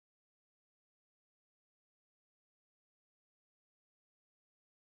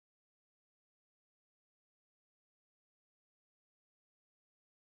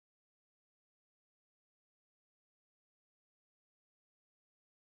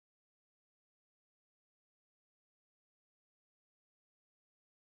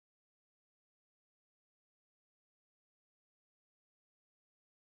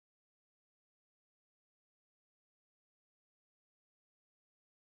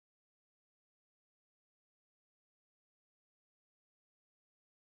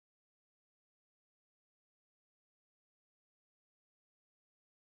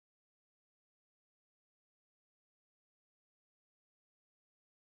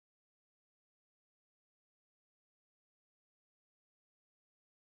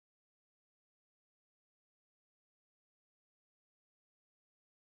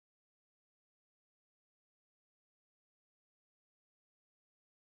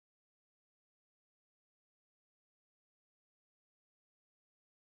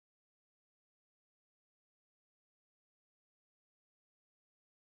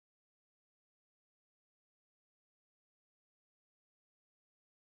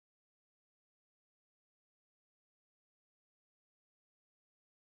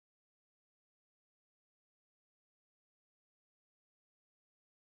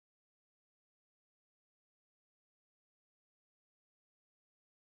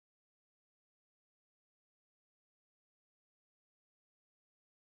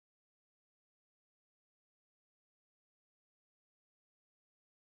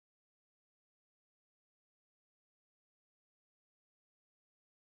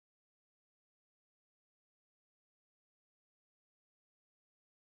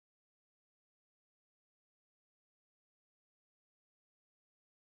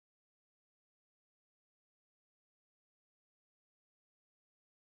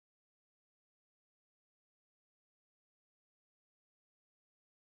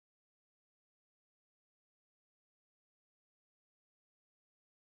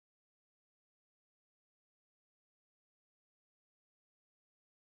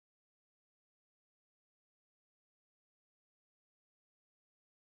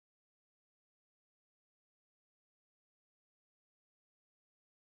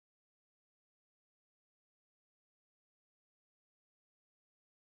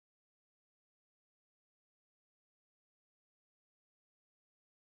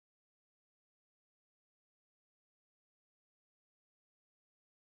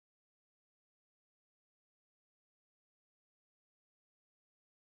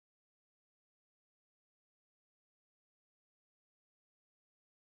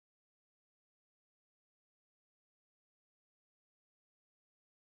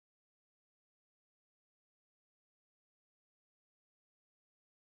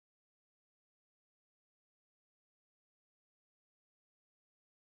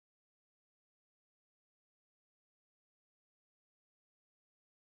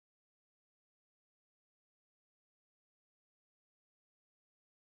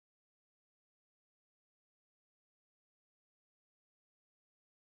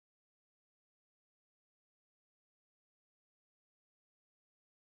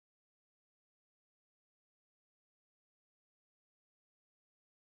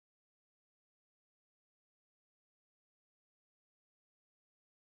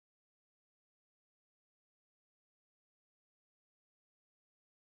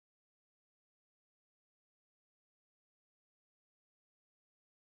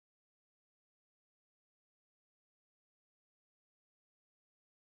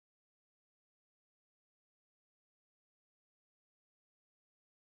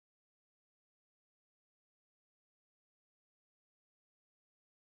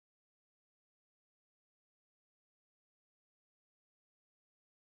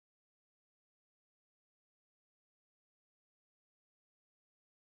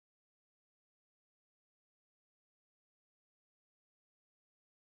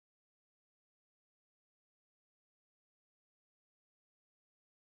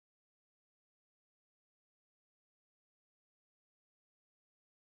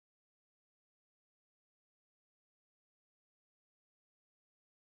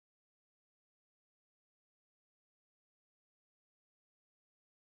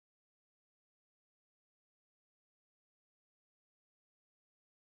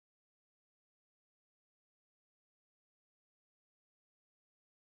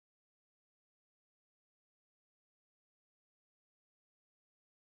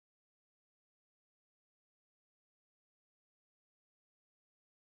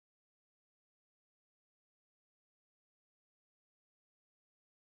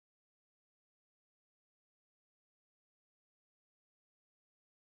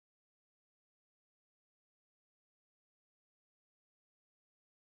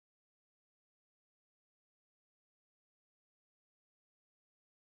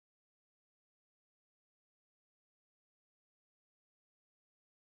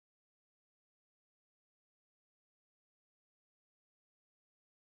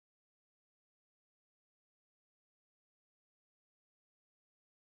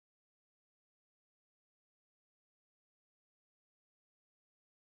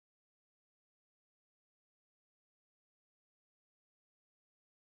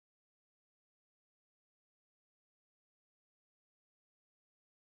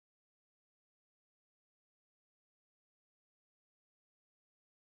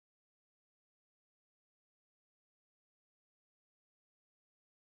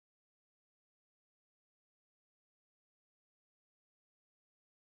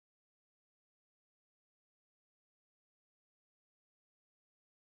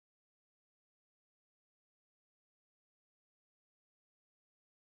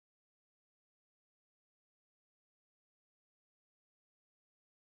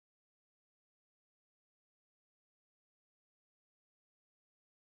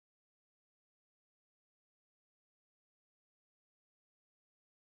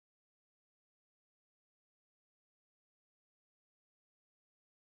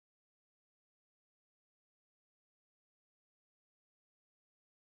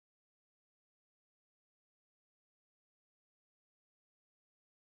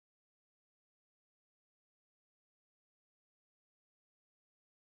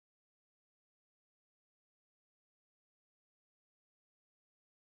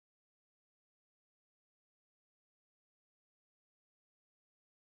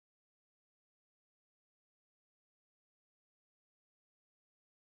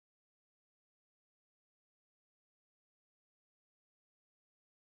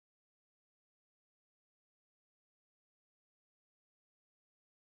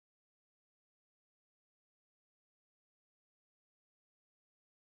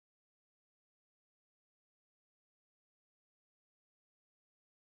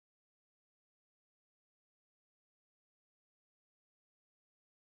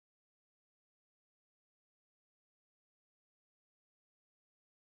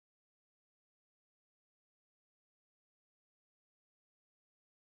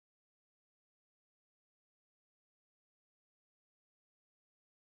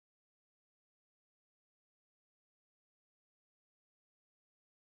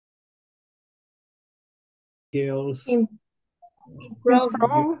 skills. Improve.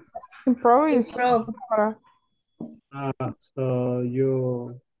 Is so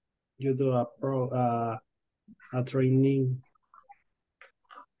you do a training.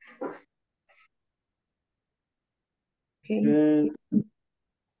 Okay. And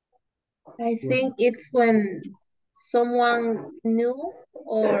I think it's when someone new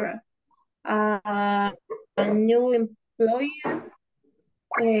or a new employer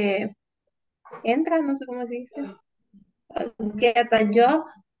entra, no sé cómo se dice, get a job.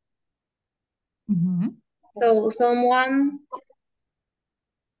 So someone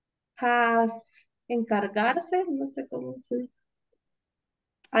has encargarse, no sé cómo se dice.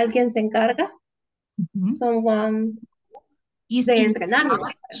 Alguien se encarga. Someone de entrenarlo,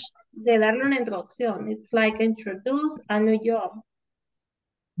 de darle una introducción. It's like introduce a new job.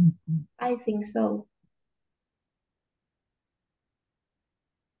 I think so.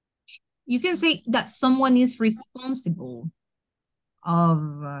 You can say that someone is responsible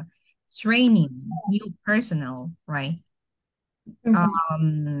of training new personnel, right?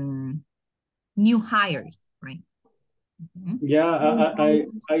 New hires, right? Yeah,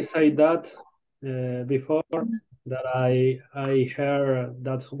 I say that before, that I heard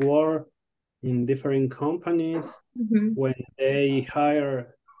that word in different companies when they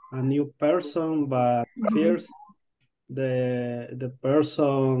hire a new person, but first the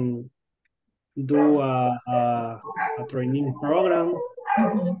person do a training program.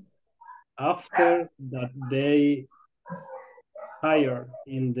 After that, they hire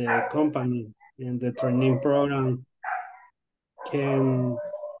in the company, in the training program can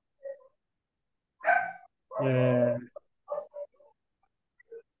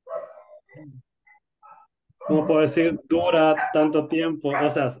 ¿cómo puedo decir? Dura tanto tiempo, o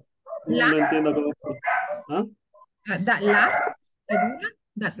sea, no entiendo cómo. ¿Ah? That last,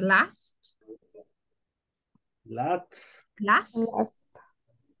 that last.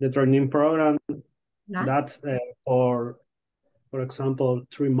 The training program, that's for example,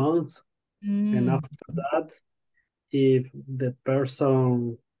 3 months. And after that, if the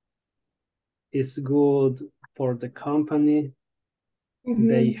person is good for the company,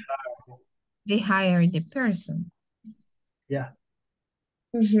 they hire the person. Yeah.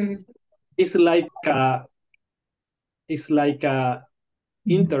 It's like a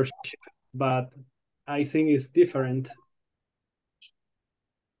internship, but I think it's different.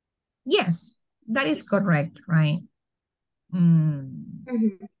 Yes, that is correct, right?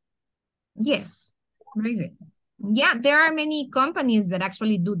 Yes, very good. Yeah, there are many companies that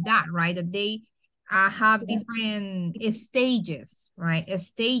actually do that, right? That they have different stages, right?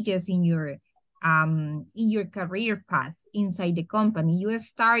 Stages in your career path inside the company. You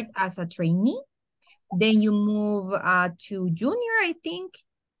start as a trainee, then you move to junior, I think,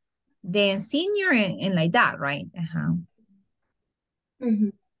 then senior, and like that, right?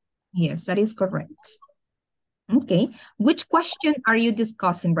 Yes, that is correct. Okay, which question are you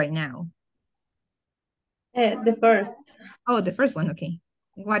discussing right now? The first. Oh, the first one, okay.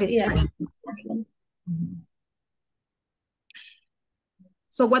 What is training?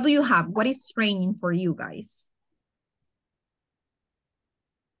 So what do you have? What is training for you guys?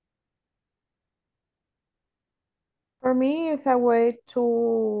 For me, it's a way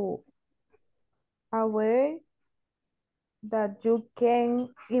that you can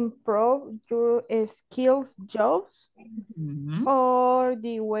improve your skills, jobs, or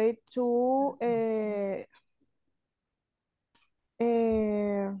the way to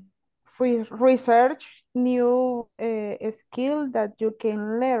research new skill that you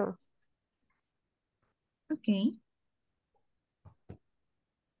can learn. Okay.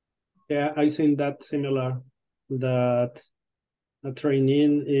 Yeah, I think that's similar, that a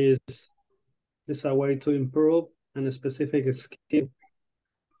training is a way to improve a specific skill.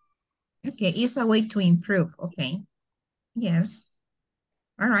 Okay, it's a way to improve. Okay. Yes.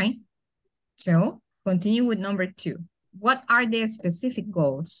 All right. So continue with number 2. What are the specific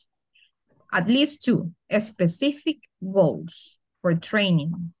goals? At least 2 specific goals for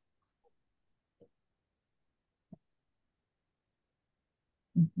training.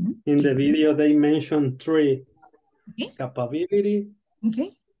 In the video, they mentioned 3. Okay. Capability,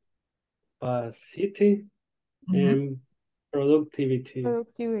 capacity, and productivity.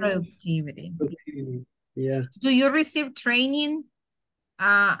 Yeah. Do you receive training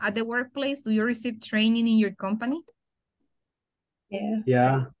at the workplace? Do you receive training in your company?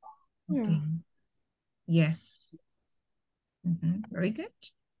 Yeah. Okay. Yes. Very good.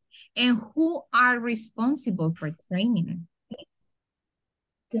 And who are responsible for training?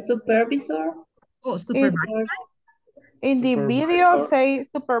 The supervisor. Oh, supervisor? In the video say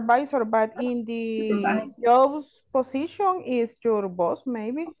supervisor, but in the job's position is your boss,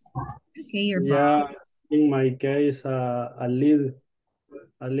 maybe. Okay, your Yeah, boss. in my case, a lead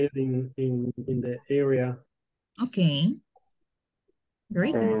in the area. Okay.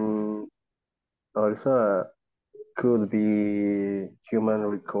 Very good. And also could be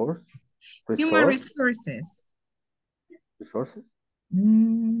human Human resources. resources.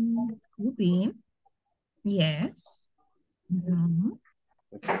 Could be. Yes. Mhm.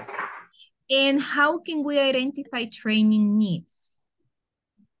 Okay. And how can we identify training needs?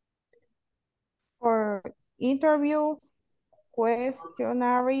 For interview,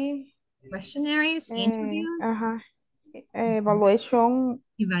 questionnaire. Questionnaires, interviews. Evaluation of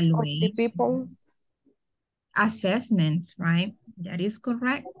the Evaluation. people. Assessments, right? That is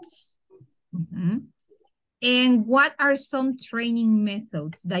correct. Mhm. And what are some training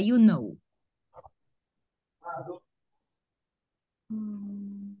methods that you know?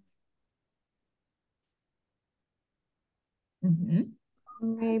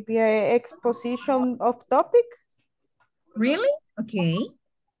 Maybe a exposition of topic. Really? Okay.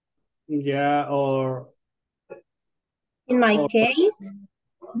 Yeah, or in my case,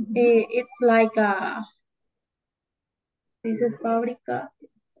 it's like a, this is fabrica,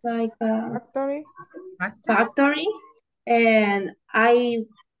 like a factory, and I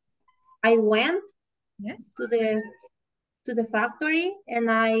went to the factory and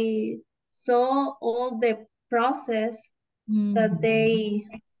I saw all the process that they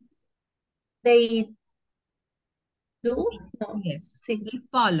do. No. Yes, Sí. they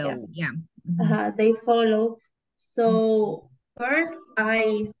follow. Yeah. They follow. So first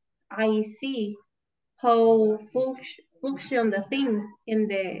I see how function the things in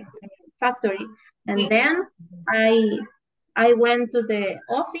the factory, and then I went to the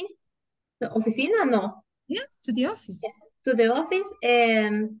office, the oficina, no. Yes, to the office. To the office,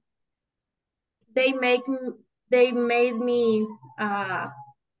 and they made me a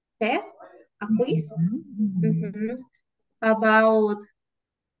test, a quiz, about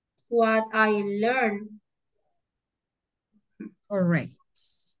what I learned. Correct.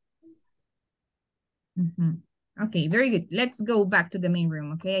 Okay, very good. Let's go back to the main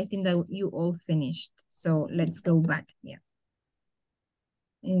room, okay? I think that you all finished. So let's go back. Yeah.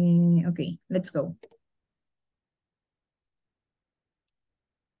 Okay, let's go.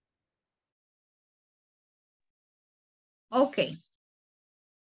 Okay.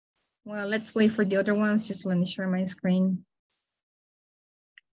 Well, let's wait for the other ones. Just let me share my screen.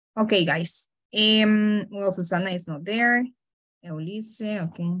 Okay, guys. Well, Susana is not there. Eulise,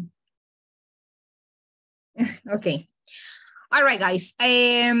 okay. Okay. All right, guys.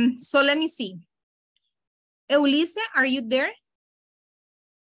 So let me see. Eulise, are you there?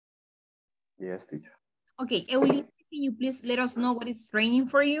 Yes, teacher. Okay, Eulise, can you please let us know what is training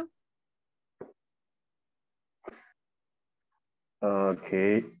for you?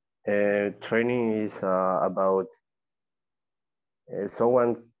 Okay. Training is about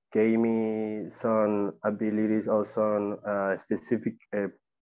someone gave me some abilities or some specific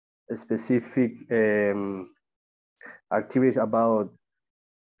activities about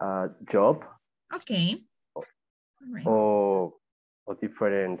a job. Okay. All right. Or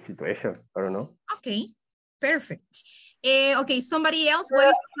different situation. I don't know. Okay, perfect. Okay, somebody else, what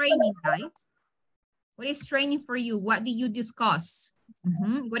is training, guys? What is training for you? What did you discuss?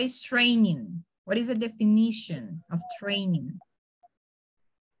 What is training? What is the definition of training?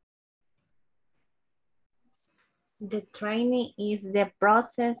 The training is the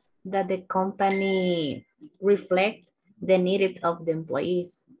process that the company reflects the needs of the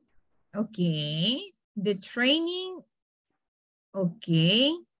employees. Okay, the training,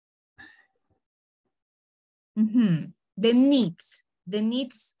 okay. The needs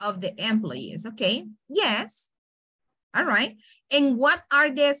of the employees, okay, yes, all right. And what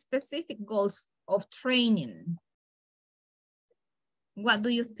are the specific goals of training? What do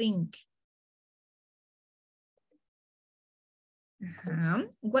you think?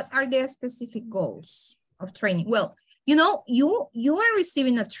 What are the specific goals of training? Well, you know, you are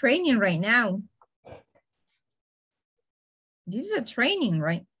receiving a training right now. This is a training,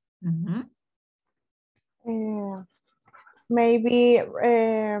 right? Maybe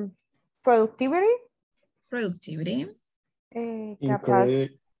productivity. Productivity.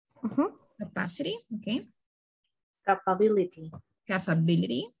 Capacity, okay. Capability.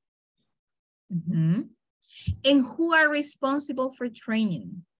 Capability. And who are responsible for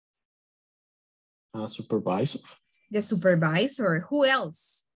training? Supervisor. The supervisor. Who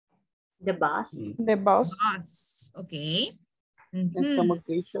else? The boss. The boss. Boss, okay. In some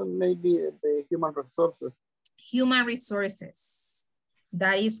occasion, maybe the human resources. Human resources.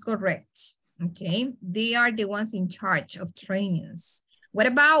 That is correct. Okay, they are the ones in charge of trainings. What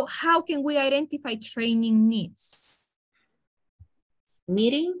about how can we identify training needs?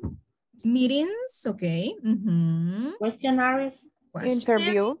 Meeting. Meetings, okay. Questionnaires.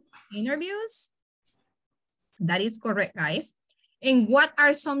 Interviews. That is correct, guys. And what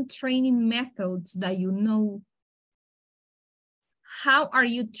are some training methods that you know? How are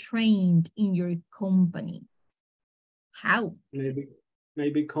you trained in your company? How?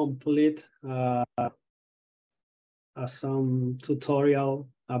 Maybe complete some tutorial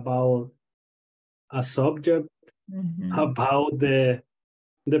about a subject, about the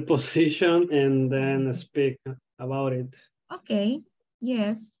position, and then speak about it. Okay,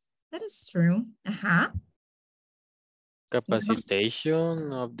 yes, that is true.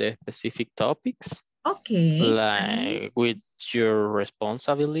 Capacitation of the specific topics. Okay. Like with your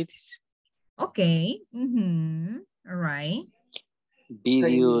responsibilities. Okay. All right.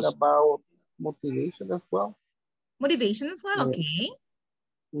 Videos about motivation as well. Motivation as well, okay.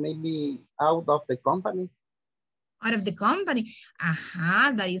 Maybe out of the company. Out of the company.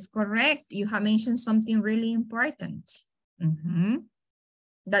 That is correct. You have mentioned something really important.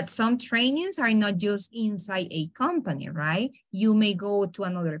 That some trainings are not just inside a company, right? You may go to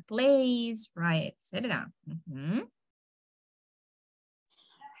another place, right, etc.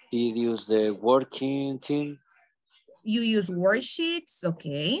 You use the working team. You use worksheets,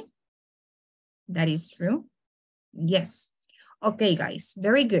 okay. That is true. Yes. Okay, guys,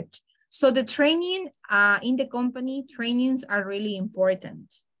 very good. So the training in the company, trainings are really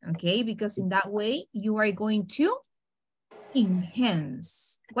important, okay? Because in that way, you are going to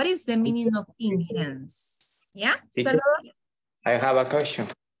enhance. What is the meaning of enhance? Yeah? I have a question.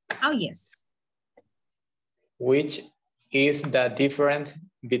 Oh, yes. Which is the difference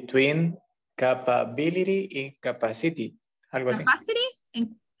between capability and capacity? Capacity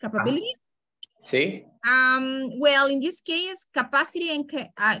and capability? Sí. Well, in this case, capacity and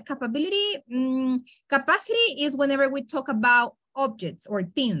capability, capacity is whenever we talk about objects or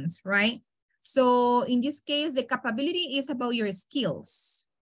things, right? So in this case, the capability is about your skills.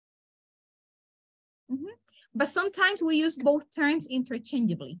 But sometimes we use both terms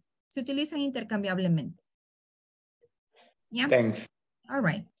interchangeably. Se utilizan intercambiablemente. Yeah. Thanks. All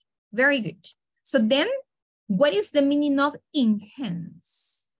right. Very good. So then, what is the meaning of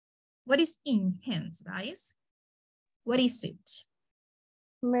enhance? What is enhance, guys? What is it?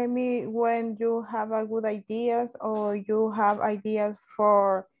 Maybe when you have a good ideas or you have ideas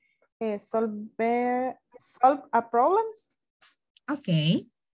for solve a problem. Okay.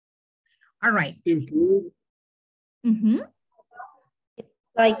 All right. Improve.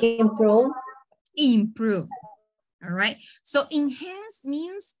 Like improve. Improve. All right. So enhance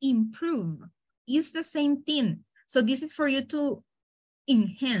means improve. It's the same thing. So this is for you to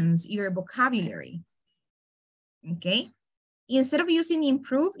enhance your vocabulary. Okay. Instead of using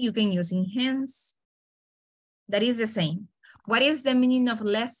improve, you can use enhance. That is the same. What is the meaning of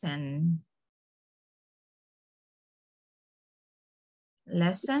lesson?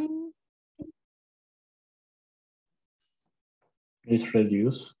 Lesson? Is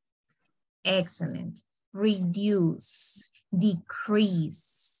reduce. Excellent. Reduce,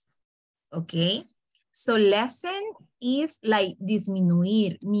 decrease. Okay. So lesson is like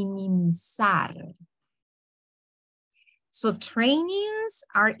disminuir, minimizar. So trainings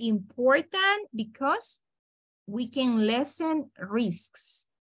are important because we can lessen risks.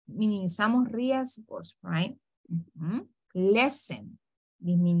 Minimizamos riesgos, right? Lessen,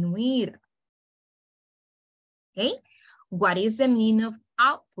 disminuir. Okay. What is the meaning of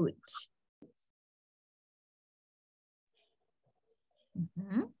output?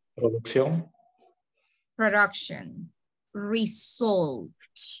 Producción. Production, result,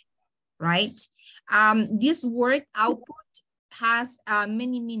 right? This word output has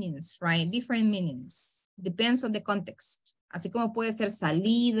many meanings, right? Different meanings. Depends on the context. Así como puede ser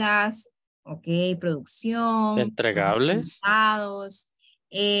salidas, ok, producción. Entregables. Resultados.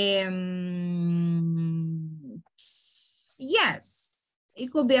 Yes,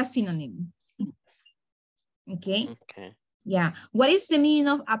 it could be a synonym. Okay. Okay. Yeah. What is the meaning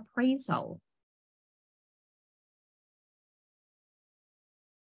of appraisal?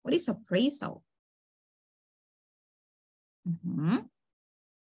 What is appraisal?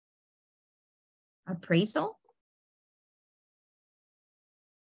 Appraisal?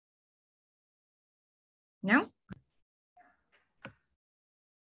 No?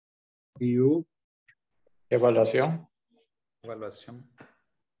 You. Evaluación. Evaluación.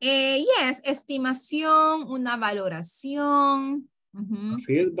 Yes, estimación, una valoración.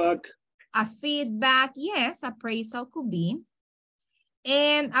 Feedback. A feedback, yes, appraisal could be.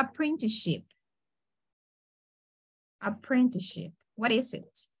 And apprenticeship. Apprenticeship, what is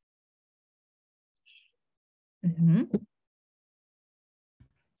it?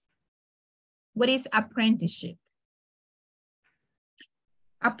 What is apprenticeship?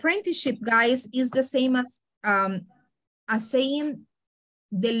 Apprenticeship, guys, is the same as saying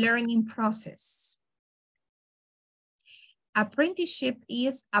the learning process. Apprenticeship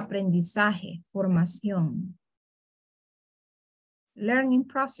is aprendizaje, formación. Learning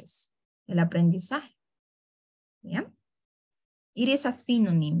process, el aprendizaje. Yeah? It is a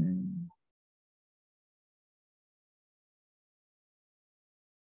synonym.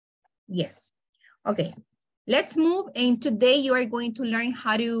 Yes. Okay. Let's move. And today you are going to learn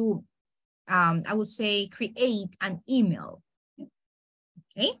how to, I would say, create an email.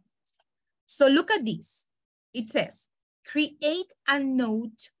 Okay. So look at this. It says, create a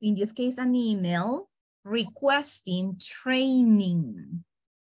note, in this case, an email, requesting training.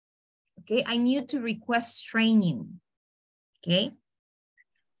 Okay, I need to request training. Okay.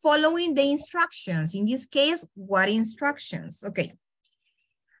 Following the instructions. In this case, what instructions? Okay.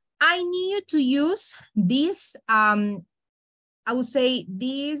 I need to use this, I would say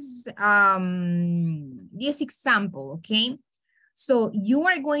this example, okay? So you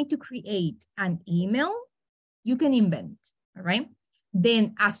are going to create an email, you can invent, all right?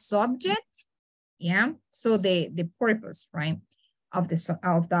 Then a subject, yeah? So the purpose, right? Of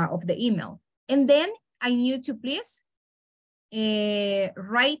the email. And then I need to please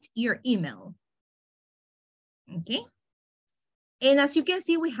write your email, okay? And as you can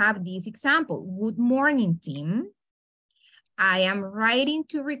see, we have this example. Good morning, team. I am writing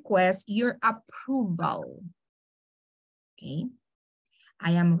to request your approval. Okay.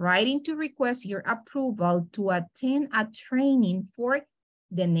 I am writing to request your approval to attend a training for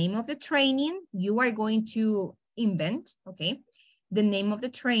the name of the training. You are going to invent, okay, the name of the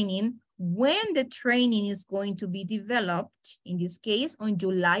training, when the training is going to be developed, in this case, on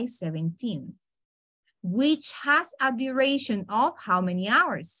July 17th. Which has a duration of how many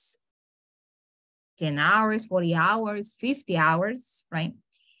hours? 10 hours, 40 hours, 50 hours, right?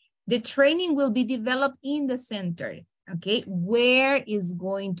 The training will be developed in the center, okay? Where is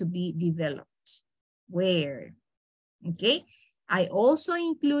going to be developed? Where? Okay? I also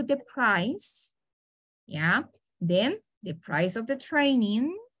include the price, yeah? Then the price of the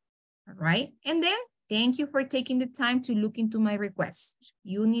training, all right? And then thank you for taking the time to look into my request.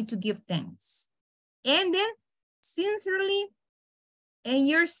 You need to give thanks. And then, sincerely, and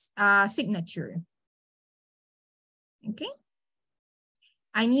your signature. Okay?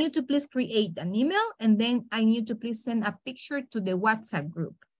 I need you to please create an email, and then I need to please send a picture to the WhatsApp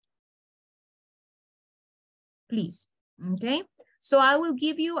group. Please, okay? So I will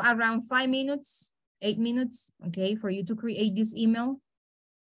give you around 5 minutes, 8 minutes, okay, for you to create this email.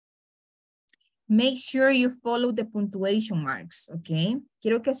 Make sure you follow the punctuation marks, okay?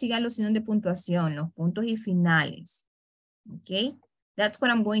 Quiero que sigan los signos de puntuación, los puntos y finales, okay? That's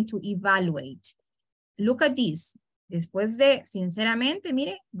what I'm going to evaluate. Look at this. Después de, sinceramente,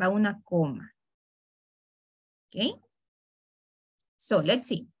 mire, va una coma. Okay? So, let's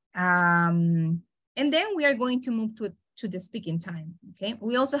see. And then we are going to move to the speaking time, okay?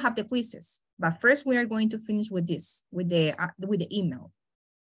 We also have the quizzes, but first we are going to finish with this, with the email,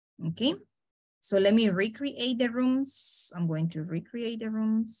 okay? So let me recreate the rooms. I'm going to recreate the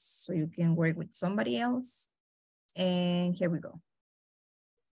rooms so you can work with somebody else. And here we go.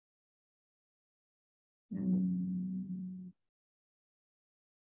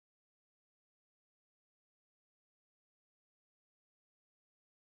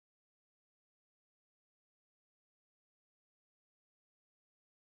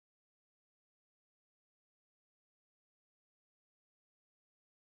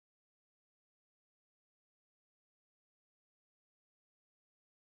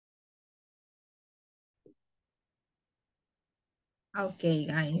 Okay,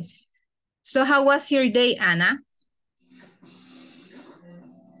 guys. So how was your day, Anna?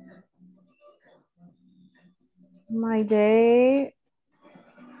 My day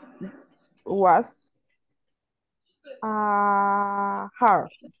was hard.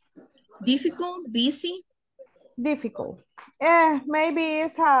 Difficult, busy? Difficult. Maybe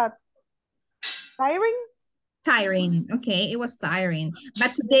it's tiring? Tiring, okay, it was tiring.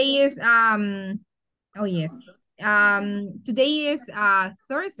 But today is, oh yes. Today is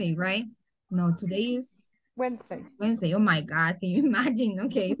Thursday, right? No, today is Wednesday. Wednesday, oh my God, can you imagine?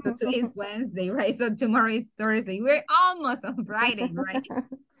 Okay, so today is Wednesday, right? So tomorrow is Thursday. We're almost on Friday, right?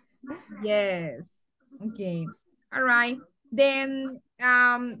 Yes, okay, all right. Then,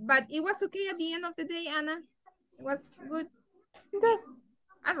 but it was okay at the end of the day, Anna? It was good? Yes.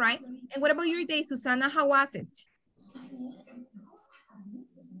 All right. And what about your day, Susana? How was it?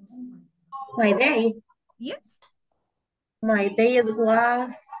 My day. Yes. My day it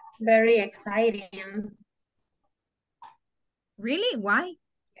was very exciting. Really? Why?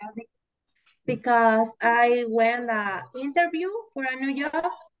 Because I went an interview for a new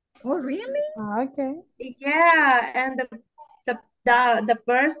job. Oh, really? Okay. Yeah, and the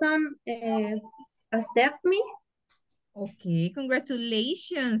person accept me. Okay,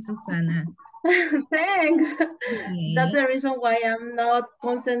 congratulations, Susana. Thanks. Okay. That's the reason why I'm not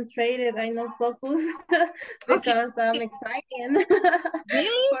concentrated. I'm not focused because I'm excited.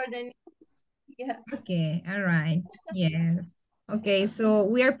 Really? For the yeah. Okay, all right. Yes. Okay, so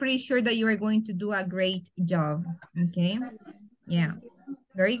we are pretty sure that you are going to do a great job. Okay. Yeah,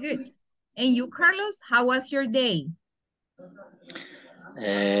 very good. And you, Carlos, how was your day?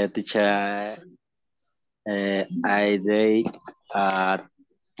 Teacher, I did a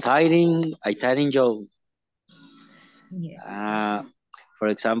tiring job. Yes. For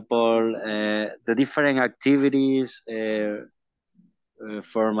example, the different activities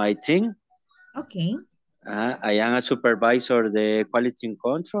for my team. Okay. I am a supervisor the quality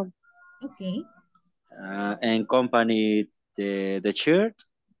control. Okay. And company the shirt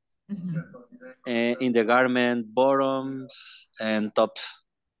in the garment bottoms and tops.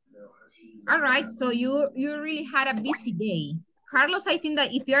 All right, so you really had a busy day. Carlos, I think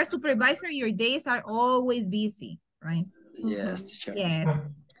that if you're a supervisor, your days are always busy, right? Yes, teacher. Yes.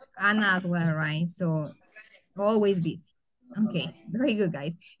 Anna as well, right? So always busy. Okay, very good,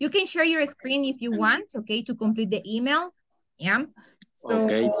 guys. You can share your screen if you want, okay, to complete the email. Yeah. So,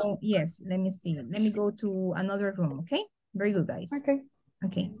 okay. Yes, let me see. Let me go to another room, okay? Very good, guys. Okay.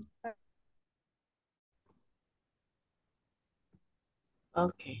 Okay.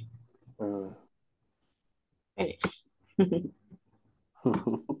 Okay. Finish.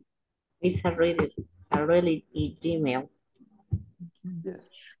 It's a really Gmail. Yes.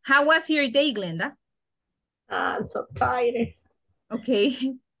 How was your day, Glenda? I'm so tired. Okay.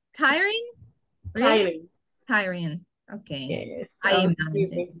 Tiring? Really? Tiring. Tiring. Okay. Yes. I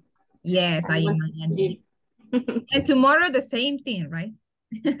imagine. Yes, I imagine. And tomorrow the same thing, right?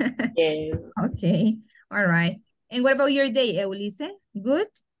 Yes. Okay. All right. And what about your day, Eulise? Good?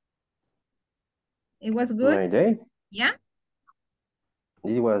 It was good? My day? Yeah?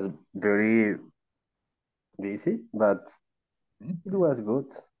 It was very busy, but it was good.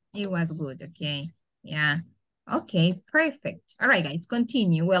 It was good. Okay. Yeah. Okay, perfect. All right, guys,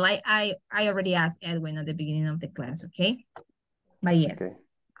 continue. Well, I already asked Edwin at the beginning of the class, okay? But yes.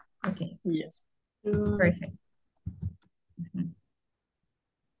 Okay. Yes. Perfect.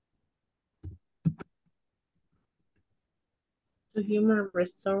 To human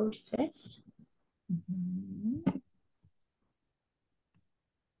resources.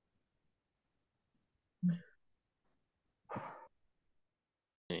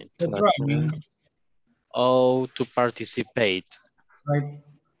 To participate. Right.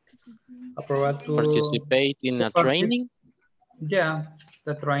 Participate in a training. Yeah,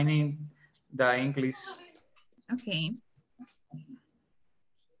 the training, the English. Okay.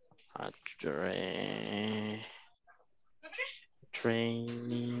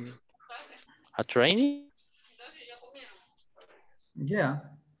 Training. A training? Yeah.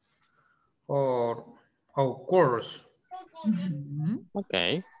 Or course.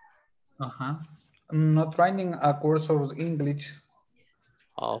 Okay. Not training a course of English.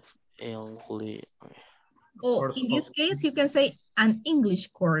 Of English. Oh, in this case, you can say an English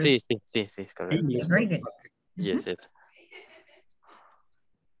course. Sí, es correcto. English, very good. Yes, yes.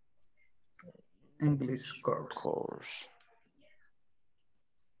 English course.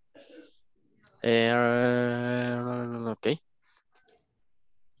 Okay.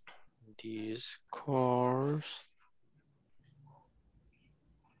 This course.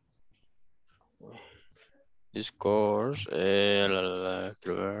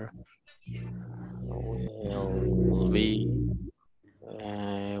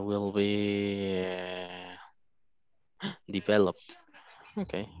 Will be developed.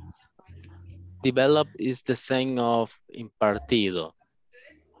 Okay. Develop is the same of impartido.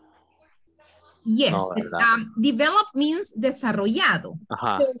 Yes. No, develop means desarrollado.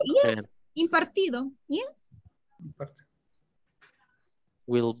 So, yes, impartido. Yeah.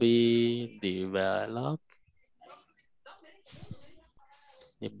 Will be developed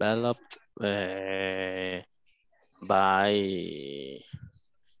by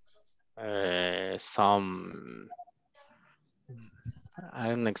some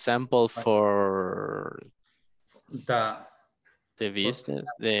an example for the business,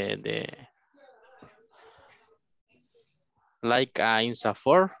 the like in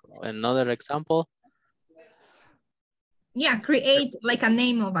Safor, another example. Yeah, create like a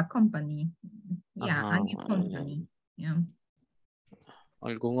name of a company. Yeah, a new company. Yeah.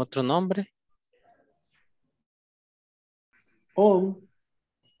 ¿Algún otro nombre? On.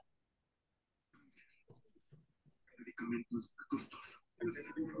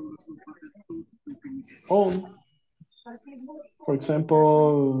 On. For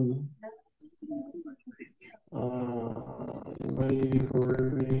example, maybe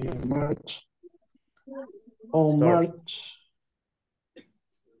March. On March.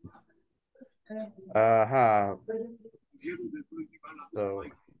 Ajá. So,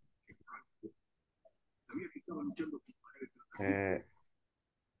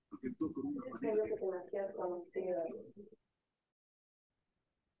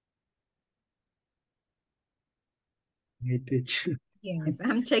 Yes,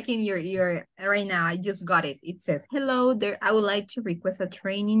 I'm checking your right now. I just got it. It says, hello there. I would like to request a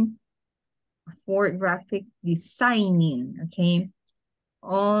training for graphic designing, okay,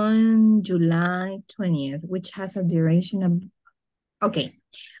 on July 20th, which has a duration of, okay,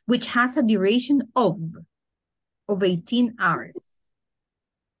 which has a duration of 18 hours.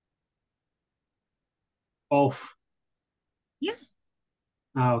 Off. Yes.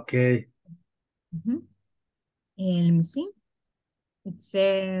 Okay. And let me see. It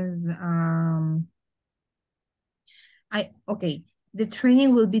says, okay, the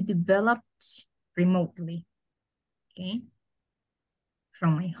training will be developed remotely, okay,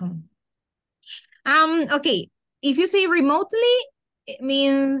 from my home. Okay, if you say remotely, it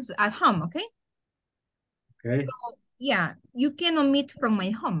means at home, okay? Okay. So, yeah, you can omit from my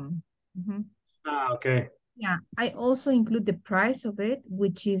home. Okay. Yeah, I also include the price of it,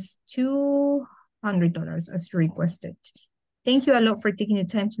 which is $200 as requested. Thank you a lot for taking the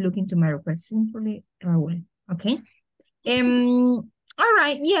time to look into my request. Simply, Raul. Okay. All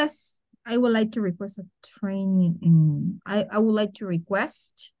right. Yes, I would like to request a training. I would like to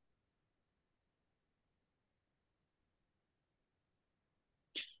request.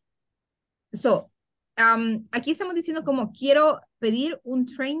 So, aquí estamos diciendo como quiero pedir un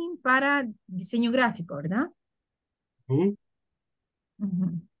training para diseño gráfico, ¿verdad?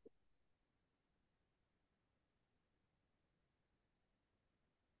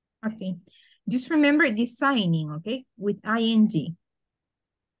 Okay. Just remember designing, okay? With ing.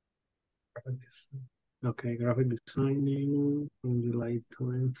 Okay, graphic designing on July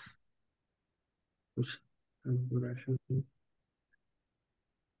 20th.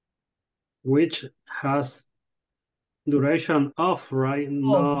 Which has duration of, right?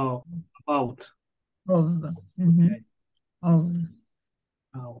 No, about. Of. Okay. Of.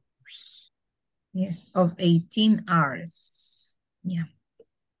 Hours. Yes, of 18 hours. Yeah.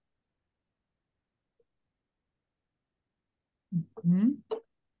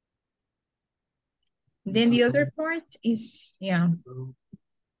 Then the other part is, yeah.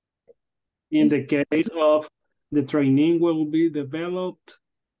 In the case of the training will be developed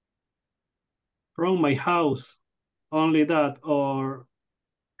from my house, only that, or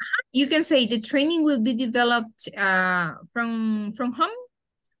you can say the training will be developed from home,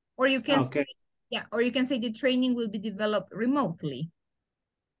 or you can say, yeah, or you can say the training will be developed remotely.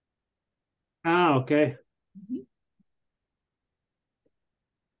 Okay.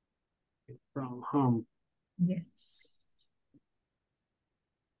 From home. Yes.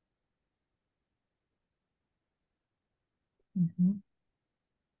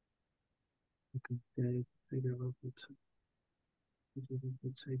 Okay, figure out the time.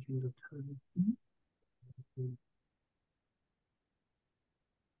 Taking the time.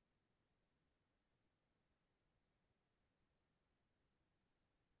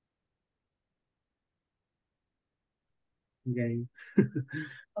 Okay.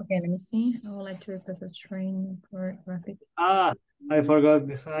 Okay, let me see. I would like to request a training for graphic. I forgot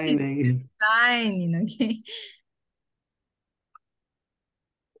designing. Designing, okay.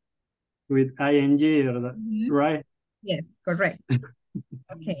 With ing, right? Yes, correct.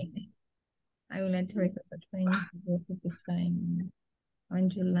 Okay. I would like to request a training for graphic design on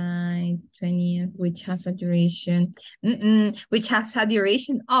July 20th, which has a duration, which has a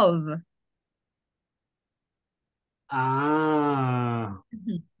duration of.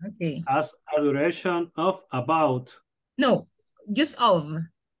 Okay. Has a duration of about. No, just of.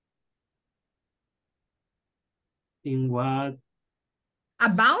 In what?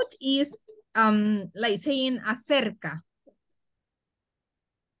 About is like saying acerca.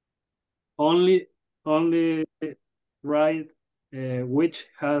 Only right, which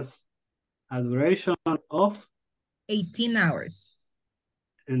has a duration of 18 hours.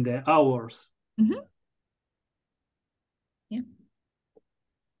 And the hours. Mm-hmm. Yeah.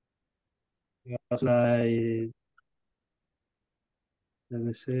 It's like, let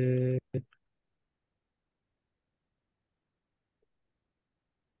me see.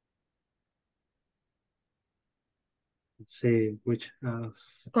 Let's see which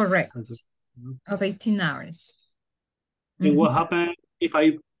house. Correct. Of 18 hours. And what happened if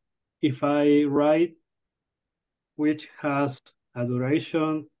I write which has a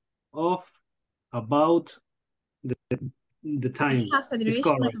duration of about the time? It has a It's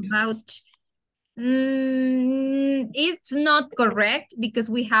duration of correct. about, it's not correct because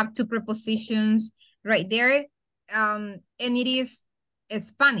we have two prepositions right there. And it is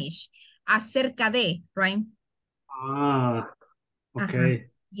Spanish, acerca de, right? Ah, okay.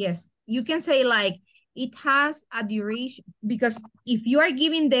 Yes, you can say like, it has a duration, because if you are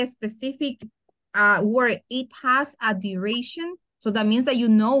giving the specific word, it has a duration, so that means that you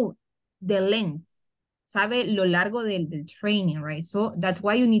know the length. Sabe lo largo del training, right? So that's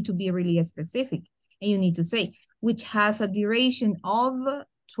why you need to be really specific. And you need to say, which has a duration of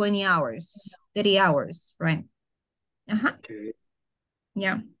 20 hours, 30 hours, right? Okay.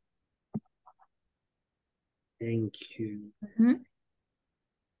 Yeah. Thank you.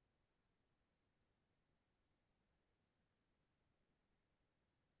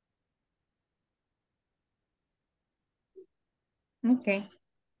 Okay.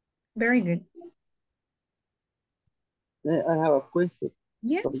 Very good. I have a question.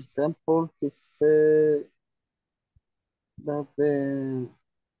 Yes. For example, he said that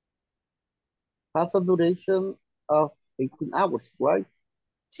has a duration of 18 hours, right?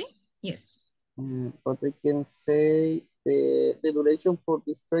 Sí. Yes. But I can say the duration for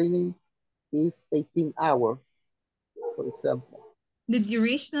this training is 18 hours, for example. The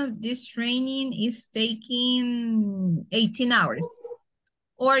duration of this training is taking 18 hours.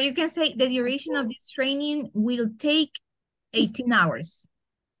 Or you can say the duration of this training will take 18 hours.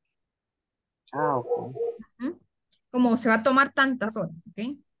 Ah, okay. Como se va a tomar tantas horas,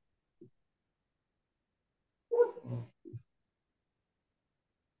 ¿ok?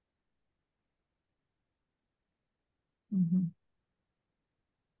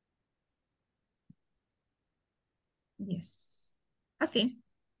 Yes. Okay.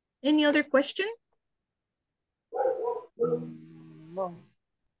 Any other question? No.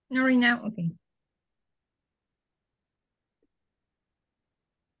 No, right now? Okay.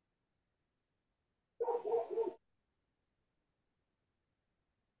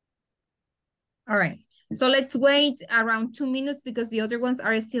 All right. So let's wait around 2 minutes because the other ones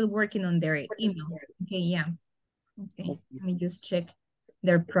are still working on their email. Okay, yeah. Okay, let me just check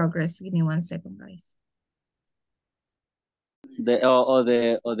their progress. Give me 1 second, guys. The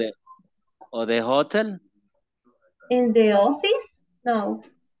hotel? In the office? No.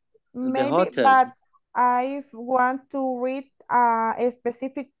 Maybe, hotel. but I want to read a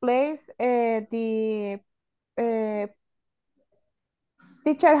specific place.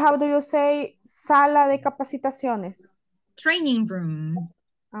 Teacher, how do you say sala de capacitaciones? Training room.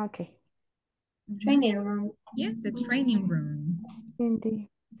 Okay. Training room. Yes, the training room. In the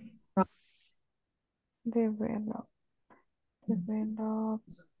develop.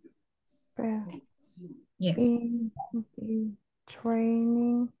 Yes. In the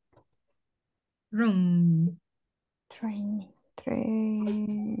training room.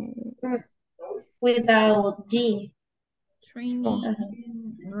 Without G. Training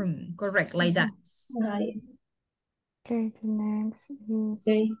room. Correct, like that. Okay, the next is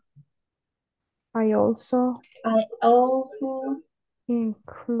I also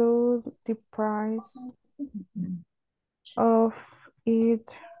include the price of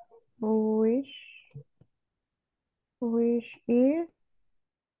it, which is.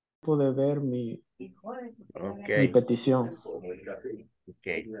 Pude ver mi petición.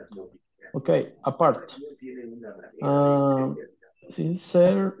 Okay, apart.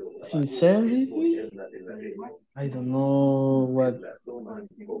 Sincerely, I don't know what.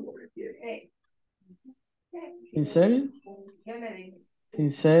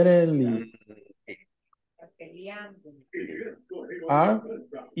 Sincerely?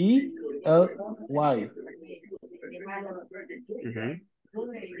 R-E-L-Y.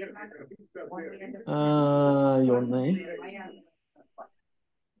 Your name.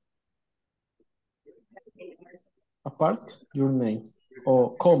 Apart, your name.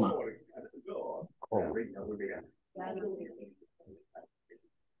 Or comma.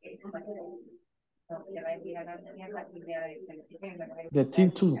 The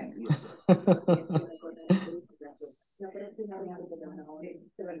team too.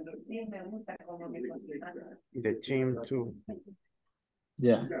 The team too.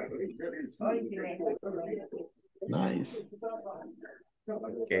 Yeah. Nice.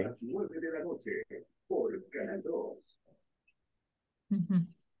 Okay.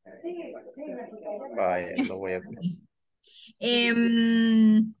 Vaya, lo voy a...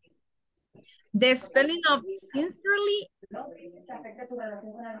 The spelling of sincerely,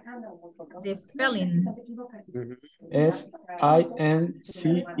 the spelling.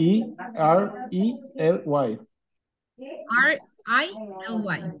 S-I-N-C-E-R-E-L-Y.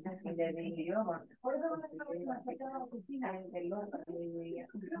 R-I-L-Y.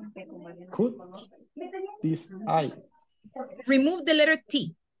 Could this I? Remove the letter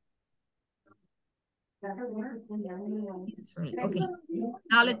T. Okay,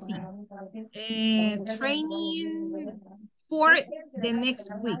 now let's see. Training for the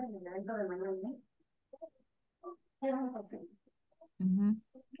next week.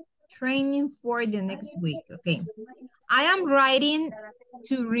 Training for the next week. Okay. I am writing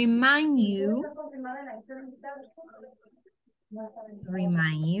to remind you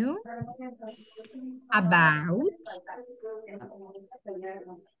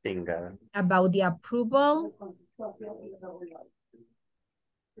about the approval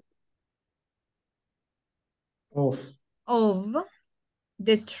of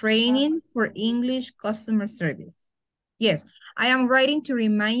the training for English customer service. Yes, I am writing to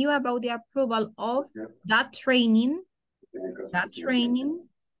remind you about the approval of that training.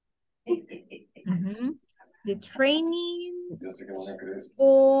 The training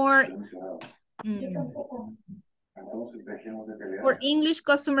for English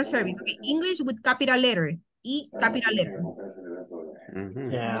customer service. Okay, English with capital letter, E capital letter.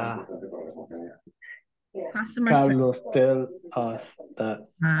 Yeah. Customer Carlos service. tell us that.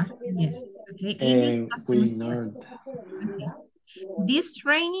 Yes. Okay. English And customer we service. learned. Okay. This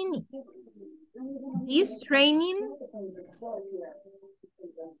training is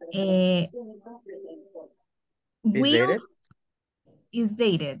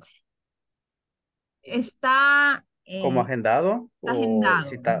dated. Está ¿Como agendado? Agendado.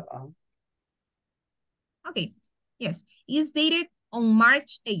 Citado. Okay, yes. Is dated on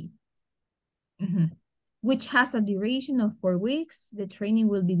March 8th, which has a duration of 4 weeks. The training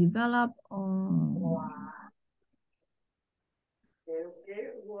will be developed on...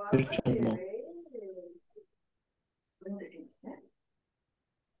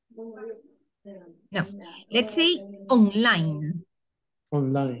 No, let's say online.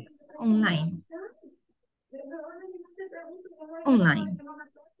 Online. Online. Online.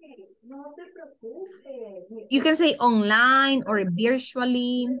 You can say online or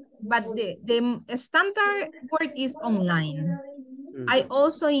virtually, but the standard word is online. I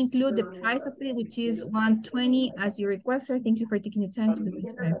also include the price of it, which is $120 as you requested. Thank you for taking the time to look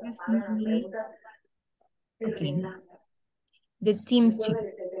into my questions. Okay. The team 2.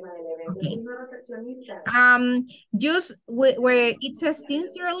 Okay. Just where it says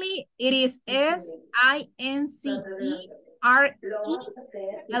sincerely, it is S-I-N-C-E-R-E-L-Y.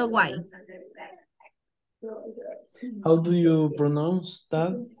 How do you pronounce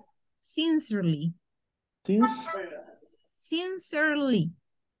that? Sincerely. Sincerely.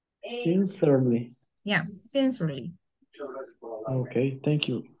 Sincerely. Yeah, sincerely. Okay, thank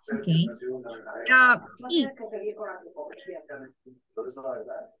you. Okay. E.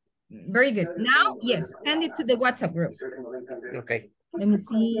 Very good. Now, yes, send it to the WhatsApp group. Okay. Let me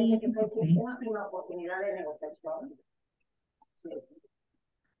see. Okay.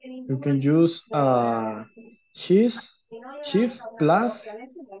 You can use shift plus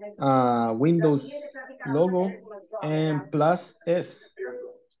Windows logo and plus S.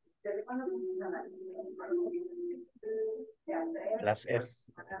 Plus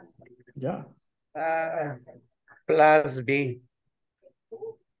S. Yeah. Plus B.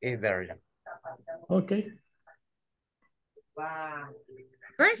 Either. Okay.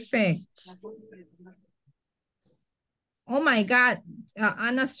 Perfect. Oh my God,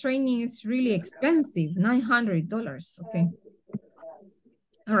 Anna's training is really expensive, $900. Okay.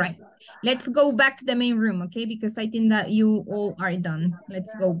 All right, let's go back to the main room, okay? Because I think that you all are done.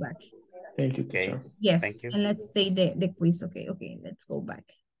 Let's go back. Thank you. Okay. Yes, thank you. and let's stay the quiz. Okay, okay, let's go back.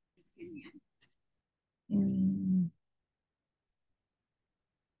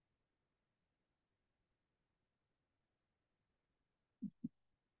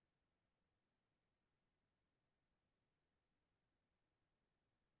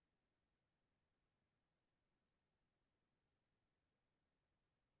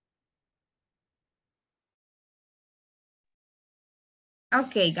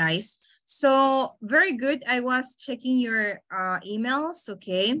 Okay, guys. So very good. I was checking your emails,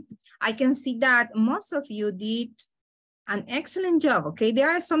 okay? I can see that most of you did an excellent job, okay? There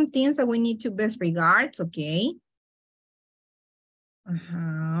are some things that we need to best regards, okay?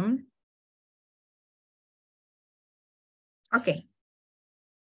 Okay.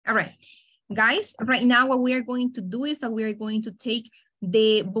 All right. Guys, right now what we are going to do is that we are going to take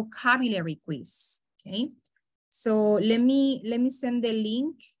the vocabulary quiz, okay? So let me send the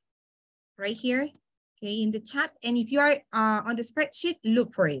link right here, okay, in the chat. And if you are on the spreadsheet,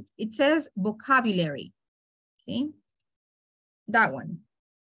 look for it. It says vocabulary, okay? That one.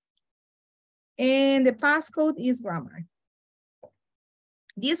 And the passcode is grammar.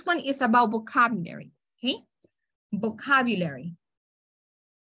 This one is about vocabulary, okay? Vocabulary.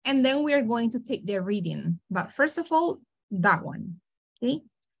 And then we are going to take the reading. But first of all, that one, okay?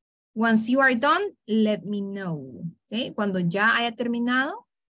 Once you are done, let me know, okay? Cuando ya haya terminado,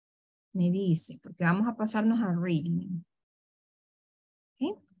 me dice, porque vamos a pasarnos al reading,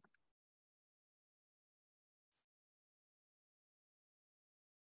 okay?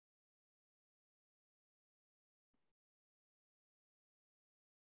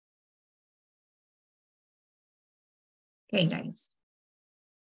 Okay, guys.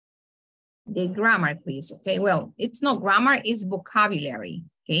 The grammar quiz, okay? Well, it's not grammar, it's vocabulary,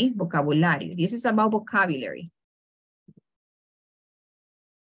 okay? Vocabulary. This is about vocabulary.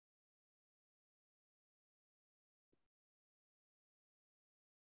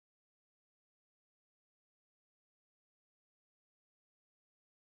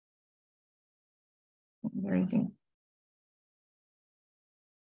 Very good.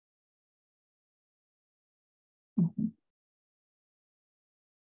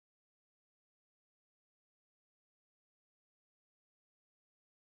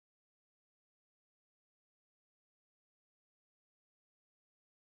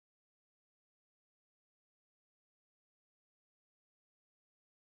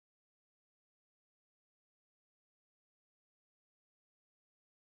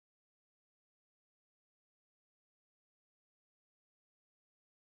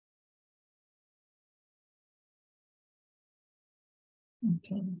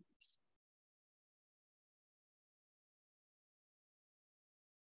 Okay.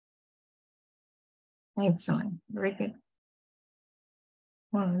 Excellent. Very good.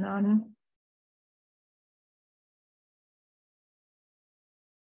 Well done.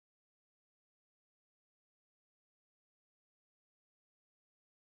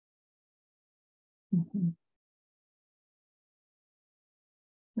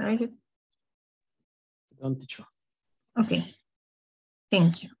 Very good. Done, teacher. Okay.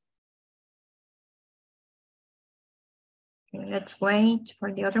 Thank you. Okay, let's wait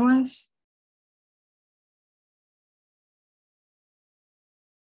for the other ones.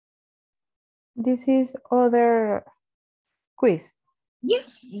 This is other quiz.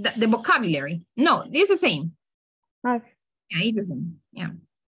 Yes, the vocabulary. No, this is the same. Okay. Yeah, it's the same. Yeah.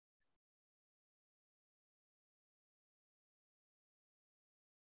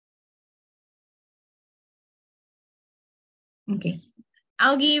 Okay.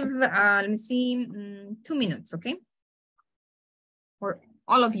 I'll give, let me see, 2 minutes, okay? For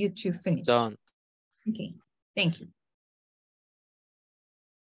all of you to finish. Done. Okay, thank you.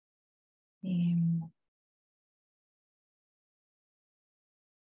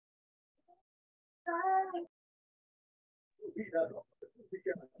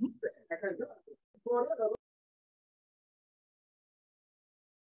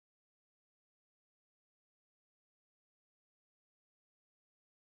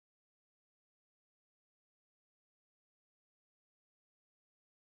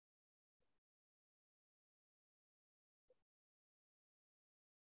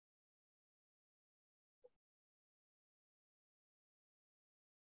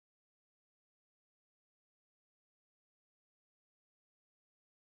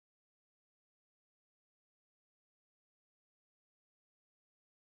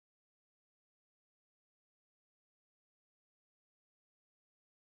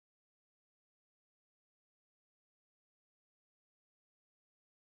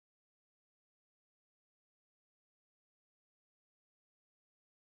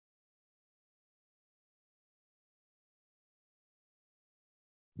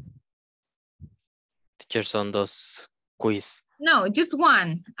 Teacher, son dos quiz. No, just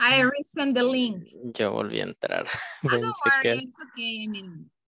one. I resend the link. Yo volví a entrar. Don't Pensé worry, que... it's okay. I mean,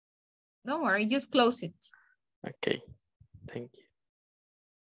 don't worry, just close it. Okay, thank you.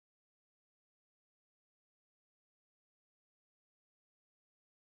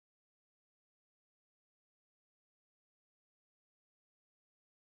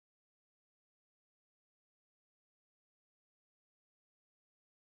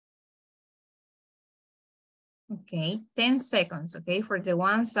 Okay, 10 seconds, okay? For the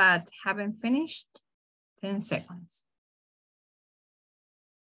ones that haven't finished, 10 seconds.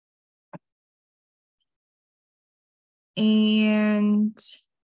 And,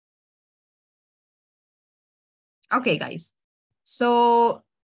 okay, guys. So,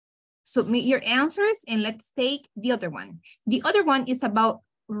 submit your answers and let's take the other one. The other one is about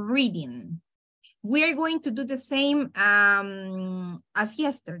reading. We're going to do the same as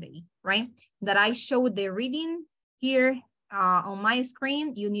yesterday, right? That I showed the reading here on my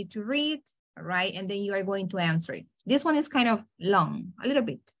screen. You need to read, right? And then you are going to answer it. This one is kind of long, a little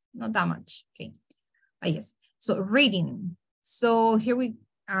bit, not that much, okay? Yes, so reading. So here we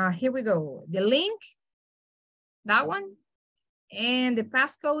go. The link, that one. And the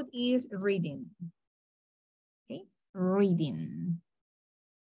passcode is reading, okay? Reading.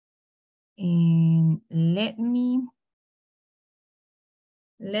 And let me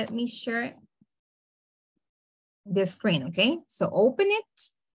share the screen, okay? So open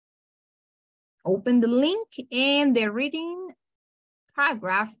it, open the link, and the reading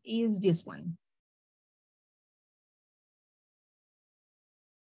paragraph is this one.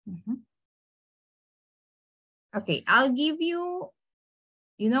 Okay, I'll give you,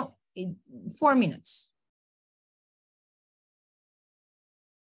 4 minutes.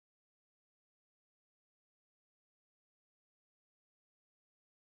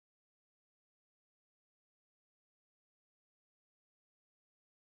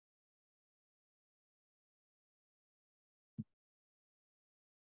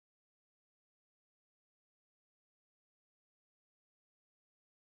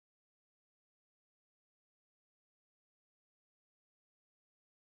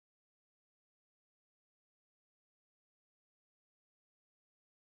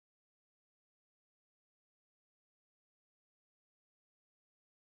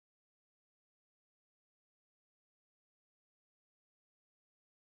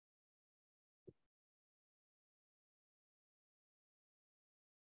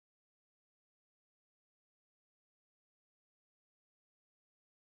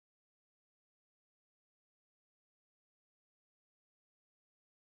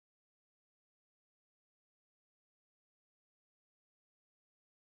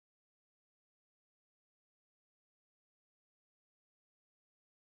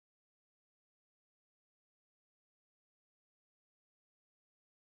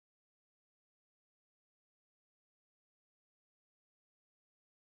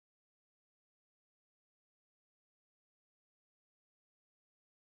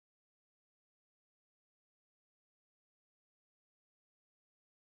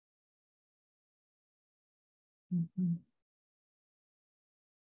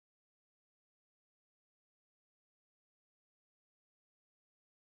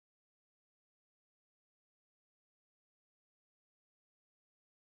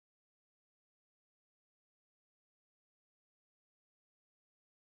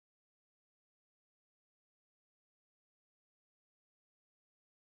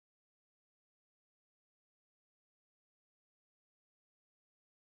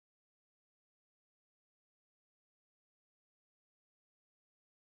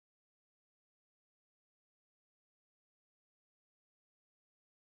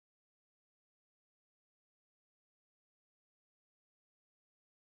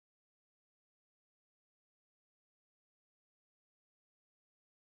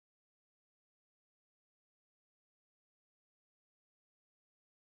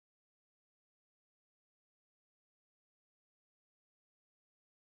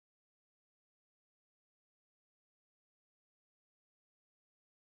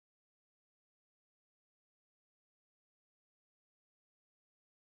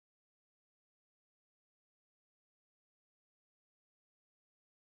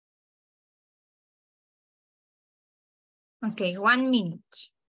 Okay, 1 minute.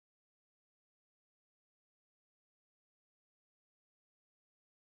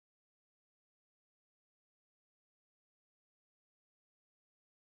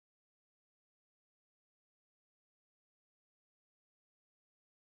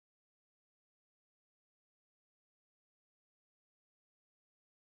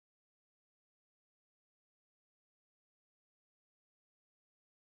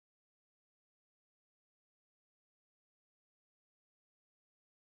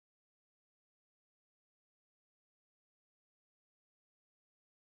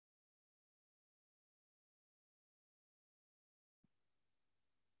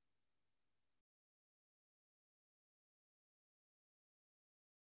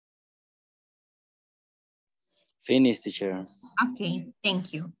 Finish, teacher. Okay,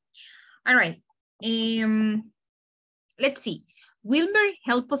 thank you. All right. Let's see. Wilmer,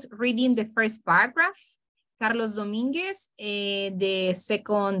 help us reading the first paragraph. Carlos Dominguez, the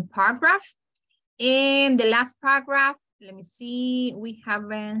second paragraph. And the last paragraph, let me see, we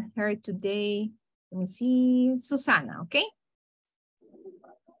haven't heard today. Let me see, Susana, okay?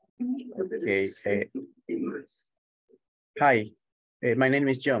 Okay. Hi, my name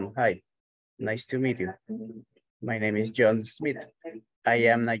is John. Hi, nice to meet you. My name is John Smith. I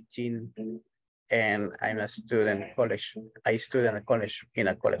am 19 and I'm a student college. I study in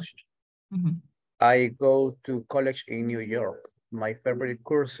a college. I go to college in New York. My favorite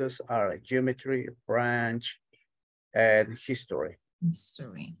courses are geometry, French, and history.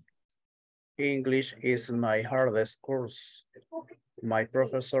 English is my hardest course. My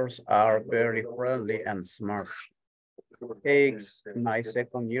professors are very friendly and smart. It's my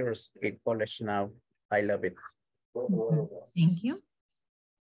second year in college now. I love it. Thank you.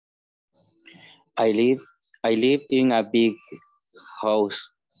 I live in a big house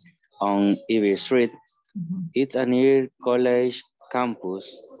on Ivy Street. It's a near college campus.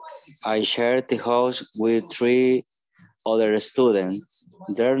 I share the house with 3 other students.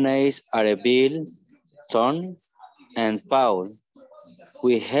 Their names are Bill, Tom, and Paul.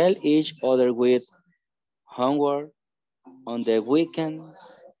 We help each other with homework. On the weekend,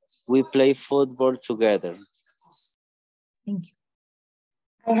 we play football together. Thank you.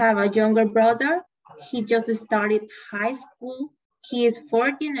 I have a younger brother. He just started high school. He is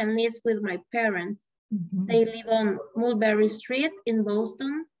 14 and lives with my parents. They live on Mulberry Street in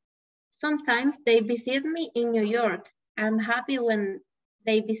Boston. Sometimes they visit me in New York. I'm happy when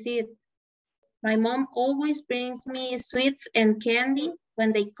they visit. My mom always brings me sweets and candy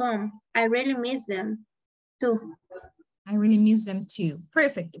when they come. I really miss them too. I really miss them too.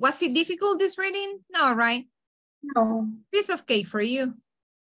 Perfect. Was it difficult, this reading? No, right? No. Piece of cake for you,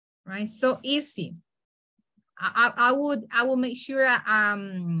 right? So easy. I will make sure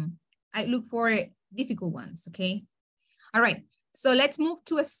I look for difficult ones, okay? All right, so let's move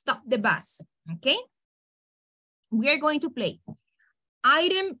to a stop the bus, okay? We are going to play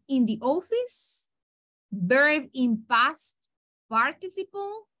item in the office, verb in past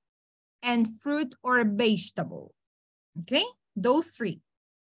participle, and fruit or vegetable, okay? Those 3.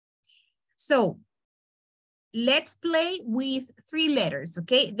 So let's play with 3 letters,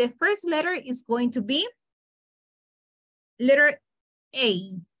 okay? The first letter is going to be letter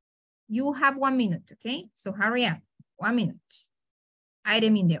A. You have 1 minute, okay? So hurry up, 1 minute.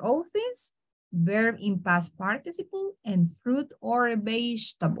 Item in the office, verb in past participle, and fruit or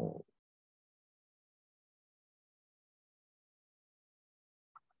vegetable.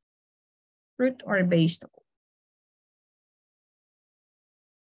 Fruit or vegetable.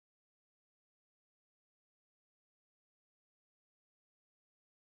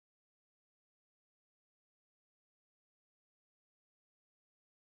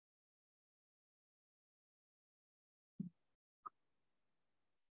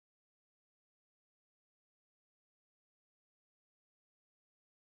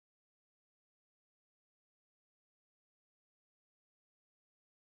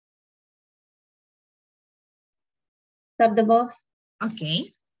 Stop the bus.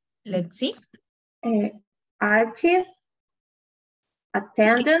 Okay, let's see. Archie,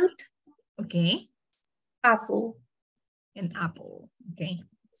 attendant. Okay. Apple. An apple, okay.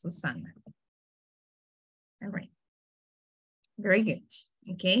 Susana. All right. Very good.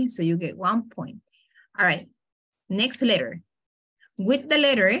 Okay, so you get 1 point. All right, next letter. With the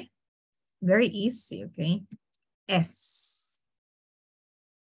letter, very easy, okay? S.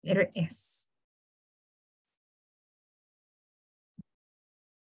 Letter S.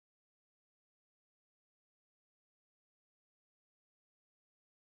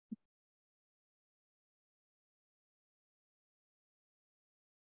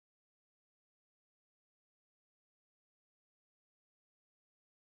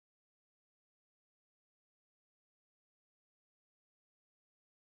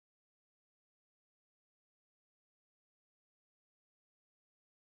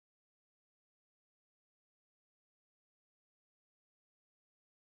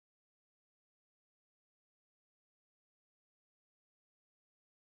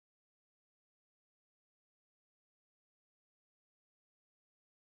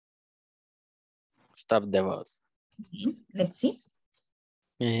 Stop the bus. Okay, let's see.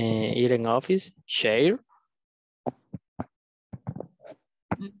 Eat in office, share.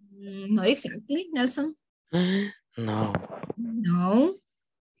 Not exactly, Nelson. No. No.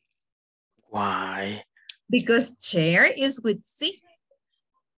 Why? Because chair is with C.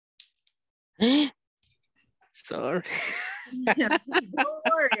 Sorry. Don't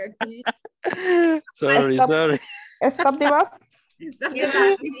worry, okay? Sorry. Stop the bus. Stop the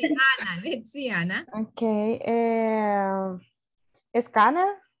bus. Okay, Anna, let's see, Anna. Okay.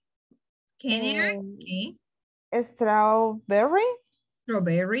 Scanner. Scanner, okay. Strawberry.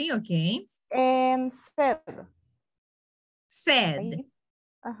 Strawberry, okay. And said. Said.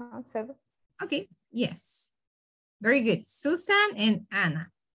 Said. Okay, yes. Very good. Susan and Anna.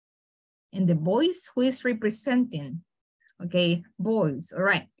 And the boys who is representing. Okay, boys. All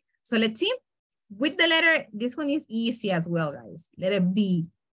right. So let's see. With the letter, this one is easy as well, guys. Letter B.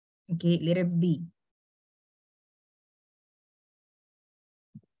 Okay, letter B.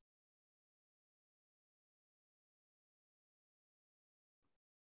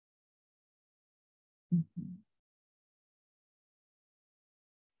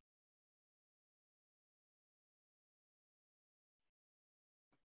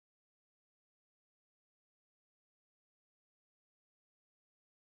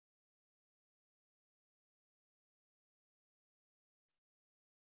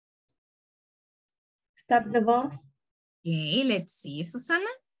 Stop the bus. Okay, let's see, Susana.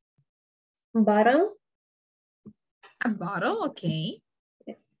 Bottle. A bottle, okay.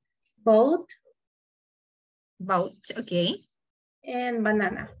 Boat. Boat, okay. And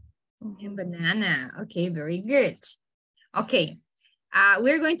banana. And banana, okay, very good. Okay,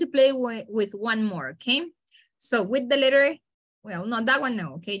 we're going to play with one more, okay? So with the letter, well, no, that one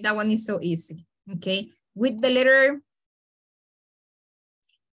no, okay? That one is so easy, okay? With the letter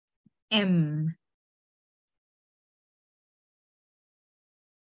M.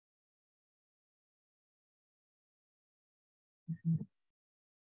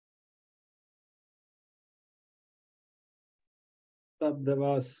 Stop the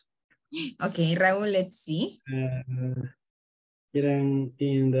bus. Okay, Raul, let's see. Getting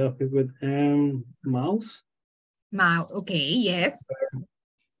in the office with mouse. Mouse, okay, yes.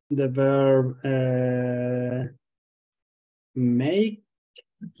 The verb make.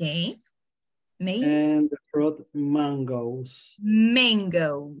 Okay. Make. And the fruit mangoes.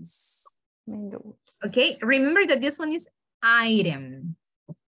 Mangoes. Mangoes. Okay, remember that this one is item.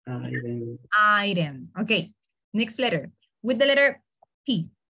 Item. Item. Okay, next letter. With the letter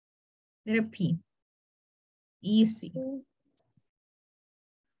P. Letter P. Easy.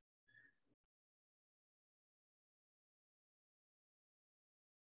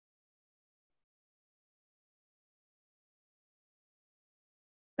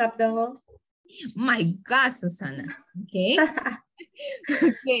 Stop the bus. My God, Susana. Okay.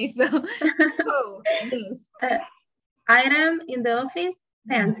 Okay, so oh, yes. Item in the office,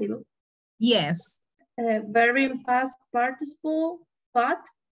 pencil. Yes. Verb in past participle, put,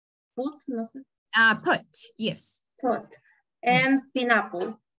 no sé. Put, yes. Put. And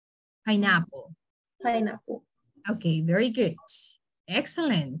pineapple. Pineapple. Pineapple. Okay, very good.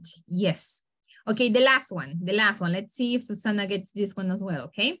 Excellent. Yes. Okay, the last one. The last one. Let's see if Susana gets this one as well,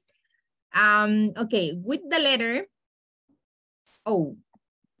 okay? Okay, with the letter O.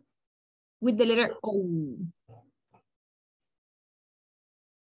 With the letter O.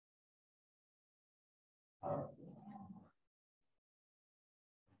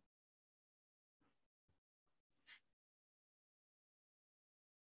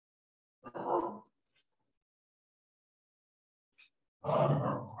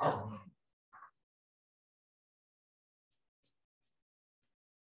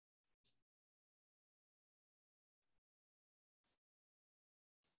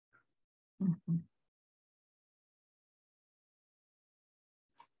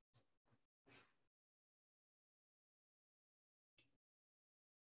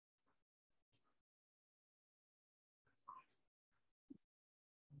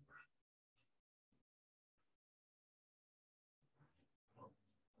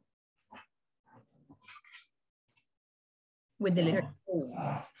 With the letter O.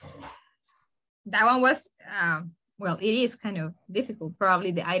 That one was, well, it is kind of difficult,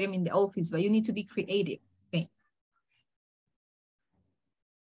 probably the item in the office, but you need to be creative, okay?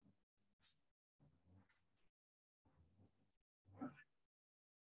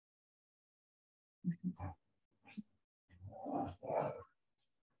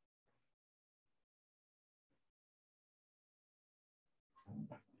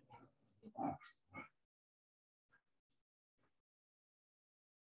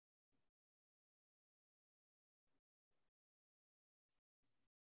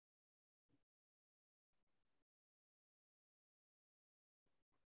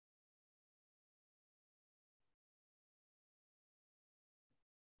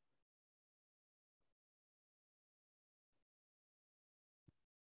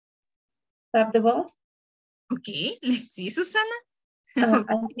 Stop the bus. Okay, let's see, Susana.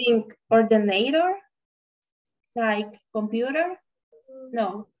 I think coordinator. Like computer?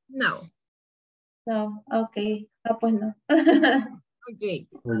 No. No. No, okay. Ah, pues no. Okay.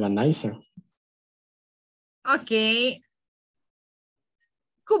 Organizer. Okay.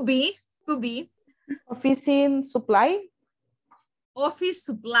 Could be. Office supply. Office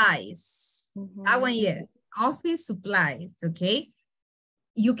supplies. That one, yes. Office supplies, okay.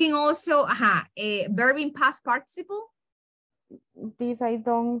 You can also, verb in past participle. This I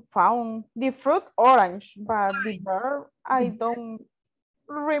don't found. The fruit orange, but the verb I don't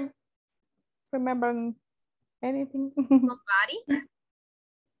remember anything. Somebody?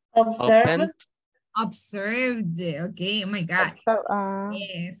 Observed. Okay. Oh my God.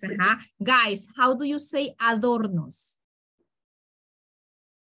 Yes. Guys, how do you say adornos?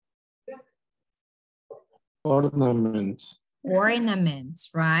 Ornaments. Ornaments,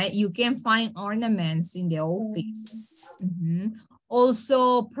 right? You can find ornaments in the office.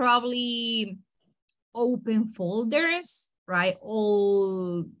 Also, probably open folders, right?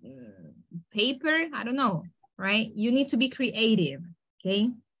 All paper, I don't know, right? You need to be creative,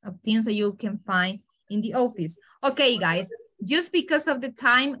 okay? Of things that you can find in the office. Okay, guys, just because of the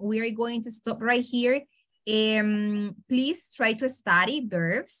time, we are going to stop right here. Please try to study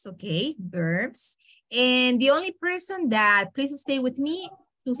verbs, okay? Verbs. And the only person that, please stay with me,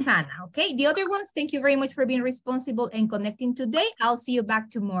 Susana, okay? The other ones, thank you very much for being responsible and connecting today. I'll see you back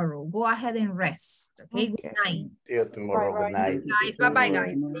tomorrow. Go ahead and rest, okay? Good night. See you tomorrow. Good night. Guys, bye-bye,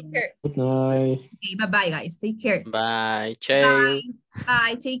 guys. Take care. Good night. Okay, bye-bye, guys. Take care. Bye. Ciao.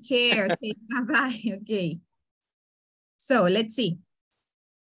 Bye. Take care. Okay, bye-bye. Okay. So let's see.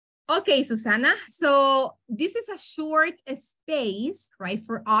 Okay, Susana. So this is a short space, right,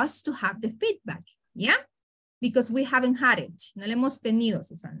 for us to have the feedback. Yeah, because we haven't had it. No lo hemos tenido,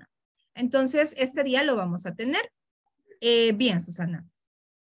 Susana. Entonces, este día lo vamos a tener. Bien, Susana.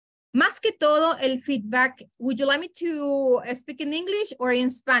 Más que todo, el feedback, would you like me to speak in English or in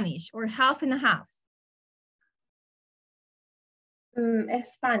Spanish or half and a half?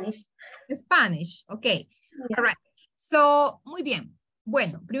 Spanish. Spanish, okay. Yeah. All right. So, muy bien.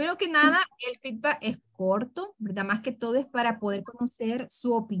 Bueno, primero que nada, el feedback es corto, ¿verdad? Más que todo es para poder conocer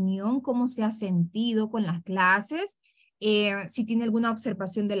su opinión, cómo se ha sentido con las clases, si tiene alguna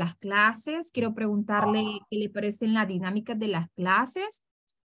observación de las clases. Quiero preguntarle qué le parecen las dinámicas de las clases.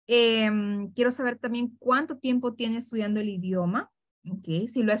 Quiero saber también cuánto tiempo tiene estudiando el idioma, ¿okay?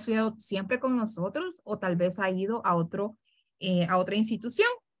 Si lo ha estudiado siempre con nosotros o tal vez ha ido a otra institución.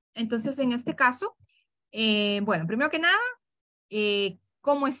 Entonces, en este caso, bueno, primero que nada,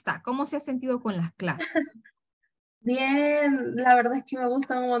 ¿cómo está? ¿Cómo se ha sentido con las clases? Bien, la verdad es que me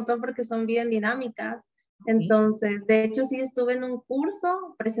gustan un montón porque son bien dinámicas. Entonces, de hecho, sí estuve en un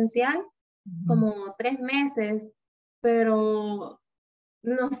curso presencial como 3 meses, pero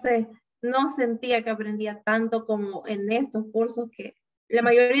no sé, no sentía que aprendía tanto como en estos cursos que la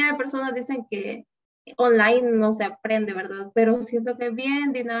mayoría de personas dicen que online no se aprende, ¿verdad? Pero siento que es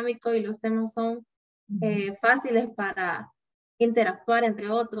bien dinámico y los temas son fáciles para interactuar entre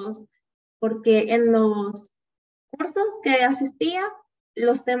otros, porque en los cursos que asistía,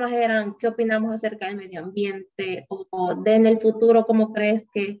 los temas eran qué opinamos acerca del medio ambiente o de en el futuro cómo crees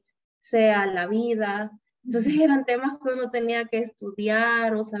que sea la vida. Entonces eran temas que uno tenía que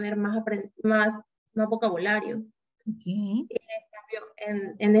estudiar o saber más vocabulario. Okay.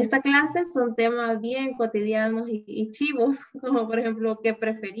 En esta clase son temas bien cotidianos y chivos, como por ejemplo, ¿qué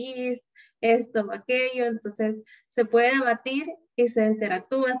preferís? Esto o aquello. Entonces se puede debatir y se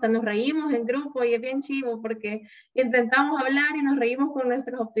interactúa, hasta nos reímos en grupo y es bien chivo porque intentamos hablar y nos reímos con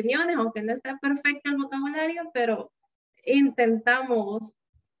nuestras opiniones, aunque no está perfecto el vocabulario, pero intentamos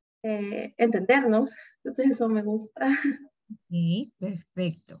entendernos. Entonces eso me gusta. Ok,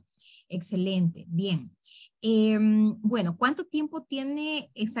 perfecto. Excelente, bien. Bueno, ¿cuánto tiempo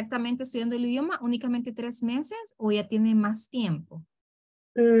tiene exactamente estudiando el idioma? ¿Únicamente 3 meses o ya tiene más tiempo?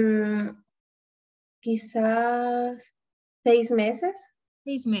 Quizás 6 meses.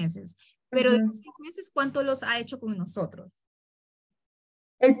 6 meses. Pero de esos 6 meses, ¿cuánto los ha hecho con nosotros?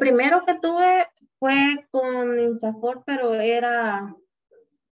 El primero que tuve fue con ISSS, pero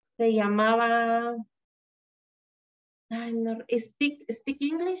se llamaba Speak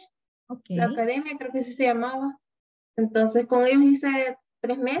English. Okay. La académica creo que así se llamaba. Entonces con ellos hice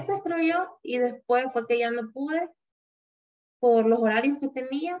 3 meses, creo yo, y después fue que ya no pude por los horarios que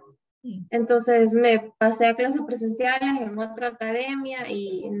tenía. Entonces me pasé a clases presenciales en otra academia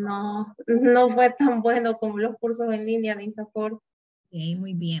y no fue tan bueno como los cursos en línea de ISSS. Ok,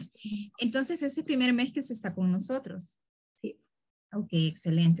 muy bien. Entonces, ese primer mes que se está con nosotros. Sí. Ok,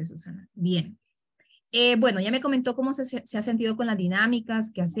 excelente, Susana. Bien. Bueno, ya me comentó cómo se ha sentido con las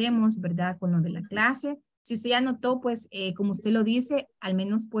dinámicas que hacemos, ¿verdad? Con los de la clase. Si usted ya notó, pues, como usted lo dice, al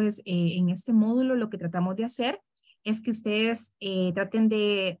menos, pues, en este módulo lo que tratamos de hacer es que ustedes traten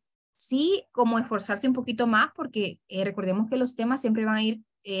de, sí, como esforzarse un poquito más, porque recordemos que los temas siempre van a ir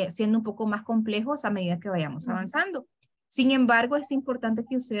siendo un poco más complejos a medida que vayamos avanzando. Sin embargo, es importante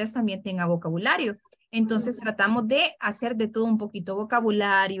que ustedes también tengan vocabulario. Entonces, tratamos de hacer de todo un poquito: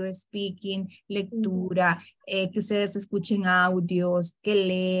 vocabulario, speaking, lectura, que ustedes escuchen audios, que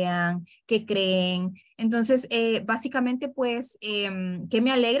lean, que creen. Entonces, básicamente, pues, que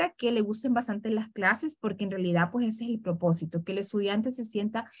me alegra que le gusten bastante las clases, porque en realidad, pues, ese es el propósito, que el estudiante se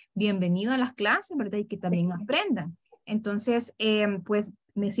sienta bienvenido a las clases, ¿verdad? Y que también aprendan. Entonces, pues,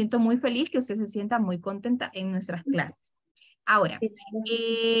 me siento muy feliz que usted se sienta muy contenta en nuestras clases. Ahora,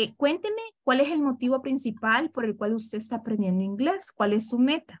 cuénteme cuál es el motivo principal por el cual usted está aprendiendo inglés. ¿Cuál es su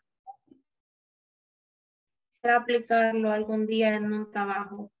meta? Para aplicarlo algún día en un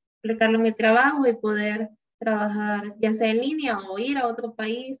trabajo, aplicarlo en mi trabajo y poder trabajar ya sea en línea o ir a otro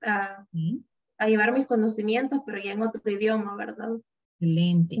país a llevar mis conocimientos, pero ya en otro idioma, ¿verdad?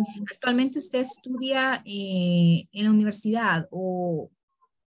 Excelente. ¿Actualmente usted estudia en la universidad o...?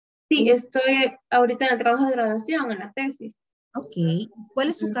 Sí, estoy ahorita en el trabajo de graduación, en la tesis. Ok. ¿Cuál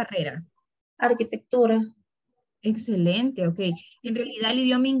es su carrera? Arquitectura. Excelente, ok. En realidad el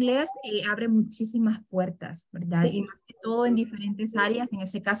idioma inglés abre muchísimas puertas, ¿verdad? Sí. Y más que todo en diferentes áreas. En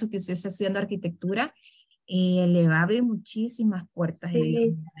este caso que usted está estudiando arquitectura, le va a abrir muchísimas puertas el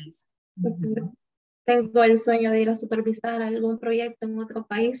idioma inglés. Tengo el sueño de ir a supervisar algún proyecto en otro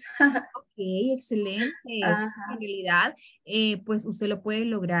país. Ok, excelente. En realidad, pues usted lo puede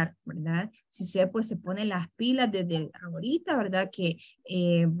lograr, ¿verdad? Si usted pues se pone las pilas desde ahorita, ¿verdad? Que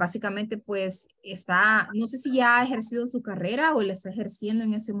básicamente pues está, no sé si ya ha ejercido su carrera o la está ejerciendo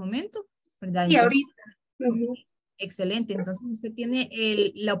en ese momento, ¿verdad? Sí, Entonces, ahorita. Excelente, entonces usted tiene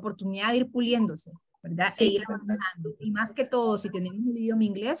la oportunidad de ir puliéndose, ¿verdad? Sí, e ir avanzando. Y más que todo, si tenemos el idioma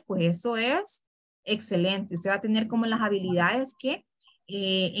inglés, pues eso es excelente. Usted va a tener como las habilidades que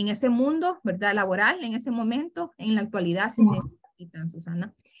en ese mundo, ¿verdad? Laboral, en ese momento, en la actualidad se necesitan,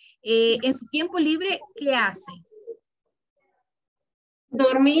 Susana. En su tiempo libre, ¿qué hace?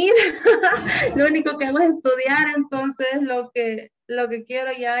 Dormir. Lo único que hago es estudiar, entonces lo que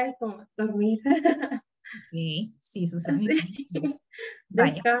quiero ya es como dormir. Okay. Sí, Susana. Sí.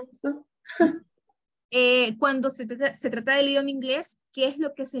 Vaya. Descanso. Cuando se trata del idioma inglés, ¿qué es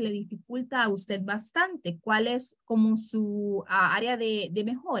lo que se le dificulta a usted bastante? ¿Cuál es como su área de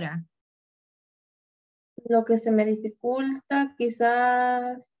mejora? Lo que se me dificulta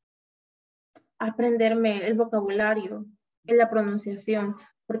quizás aprenderme el vocabulario, en la pronunciación,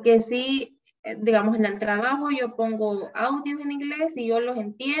 porque sí, digamos, en el trabajo yo pongo audios en inglés y yo los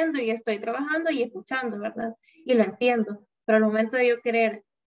entiendo y estoy trabajando y escuchando, ¿verdad? Y lo entiendo, pero al momento de yo querer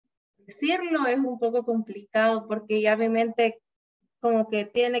decirlo es un poco complicado porque ya mi mente como que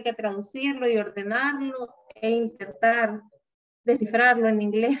tiene que traducirlo y ordenarlo e intentar descifrarlo en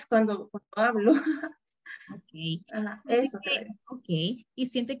inglés cuando hablo. Ok. Eso creo. Ok. ¿Y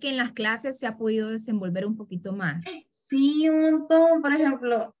siente que en las clases se ha podido desenvolver un poquito más? Sí, un montón. Por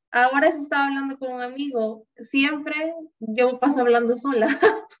ejemplo, ahora se estaba hablando con un amigo. Siempre yo paso hablando sola.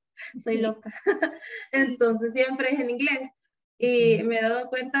 Soy loca. Entonces siempre es en inglés. Y me he dado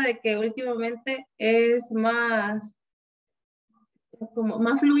cuenta de que últimamente es más, como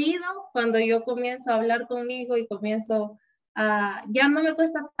más fluido cuando yo comienzo a hablar conmigo y comienzo a, ya no me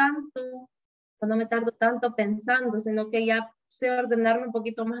cuesta tanto, no me tardo tanto pensando, sino que ya sé ordenarme un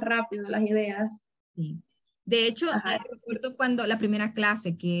poquito más rápido las ideas. Sí. De hecho, recuerdo cuando la primera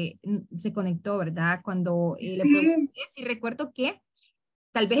clase que se conectó, ¿verdad? Cuando le pregunté si recuerdo que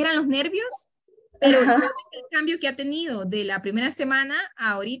tal vez eran los nervios, pero el cambio que ha tenido de la primera semana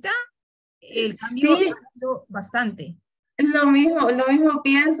a ahorita, el cambio ha sido bastante. Lo mismo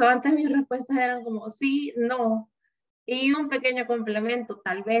pienso. Antes mis respuestas eran como sí, no. Y un pequeño complemento,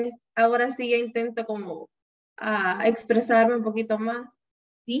 tal vez. Ahora sí ya intento como expresarme un poquito más.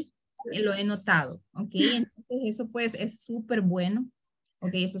 Sí, lo he notado, ¿ok? Entonces eso pues es súper bueno,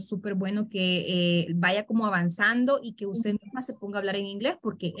 ¿ok? Eso es súper bueno que vaya como avanzando y que usted misma se ponga a hablar en inglés,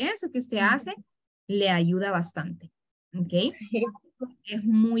 porque eso que usted hace le ayuda bastante, ¿ok? Sí. Es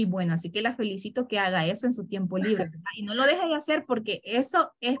muy bueno, así que la felicito que haga eso en su tiempo libre, ¿verdad? Y no lo deje de hacer porque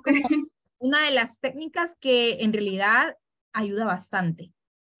eso es como una de las técnicas que en realidad ayuda bastante.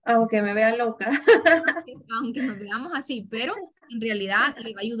 Aunque me vea loca. Aunque nos veamos así, pero en realidad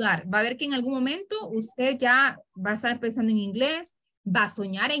le va a ayudar. Va a ver que en algún momento usted ya va a estar pensando en inglés, va a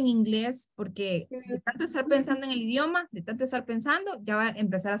soñar en inglés, porque de tanto estar pensando en el idioma, de tanto estar pensando, ya va a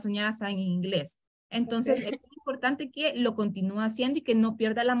empezar a soñar hasta en inglés. Entonces, es muy importante que lo continúe haciendo y que no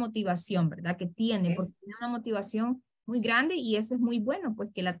pierda la motivación, ¿verdad? Que tiene, porque tiene una motivación muy grande y eso es muy bueno, pues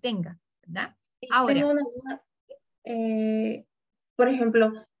que la tenga, ¿verdad? Ahora. Tengo una duda. Por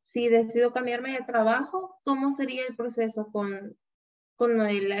ejemplo, si decido cambiarme de trabajo, ¿cómo sería el proceso con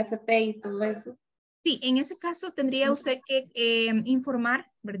el AFP y todo eso? Sí, en ese caso tendría usted que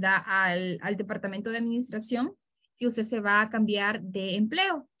informar, ¿verdad? Al departamento de administración que usted se va a cambiar de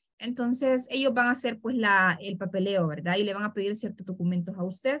empleo. Entonces, ellos van a hacer pues el papeleo, ¿verdad? Y le van a pedir ciertos documentos a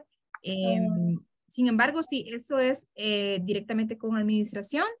usted. Sin embargo, si eso es directamente con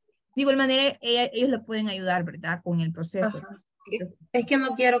administración, de igual manera ellos le pueden ayudar, ¿verdad? Con el proceso. Ajá. Es que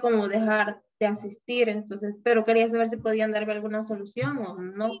no quiero como dejar de asistir, entonces, pero quería saber si podían darme alguna solución o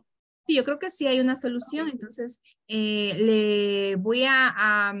no. Sí, yo creo que sí hay una solución, entonces le voy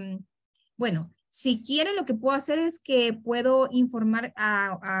bueno, si quiere lo que puedo hacer es que puedo informar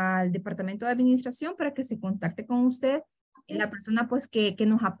al departamento de administración para que se contacte con usted, la persona pues que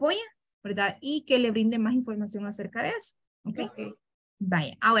nos apoya, ¿verdad? Y que le brinde más información acerca de eso. ¿Ok?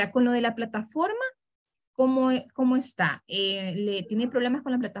 Vaya, ahora con lo de la plataforma, ¿cómo está? ¿Le tiene problemas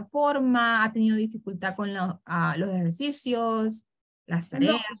con la plataforma? ¿Ha tenido dificultad con los ejercicios? Las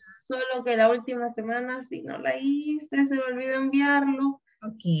tareas. No, solo que la última semana sí no la hice, se me olvidó enviarlo.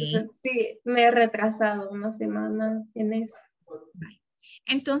 Ok. Entonces sí, me he retrasado una semana en eso.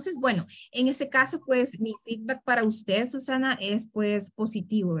 Entonces, bueno, en ese caso, pues mi feedback para usted, Susana, es pues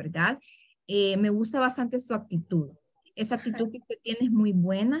positivo, ¿verdad? Me gusta bastante su actitud. Esa actitud que usted tiene es muy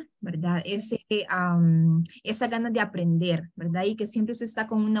buena, ¿verdad? Esa ganas de aprender, ¿verdad? Y que siempre usted está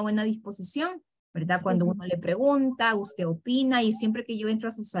con una buena disposición, ¿verdad? Cuando uno le pregunta, usted opina y siempre que yo entro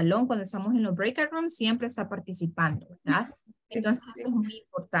a su salón, cuando estamos en los breakout rooms, siempre está participando, ¿verdad? Entonces eso es muy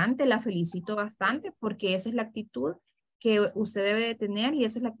importante, la felicito bastante porque esa es la actitud que usted debe de tener y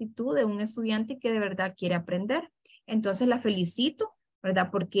esa es la actitud de un estudiante que de verdad quiere aprender. Entonces la felicito,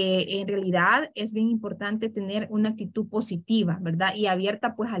 ¿verdad? Porque en realidad es bien importante tener una actitud positiva, ¿verdad? Y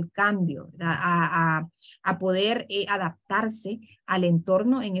abierta pues al cambio, ¿verdad? A poder adaptarse al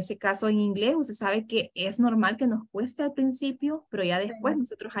entorno. En ese caso en inglés, usted sabe que es normal que nos cueste al principio, pero ya después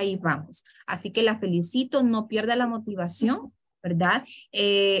nosotros ahí vamos. Así que la felicito, no pierda la motivación, ¿verdad?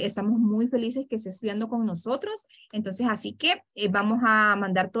 Estamos muy felices que esté estudiando con nosotros. Entonces, así que vamos a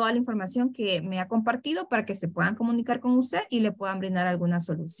mandar toda la información que me ha compartido para que se puedan comunicar con usted y le puedan brindar alguna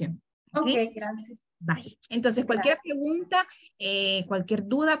solución. Ok, gracias. Vale. Entonces, cualquier pregunta, cualquier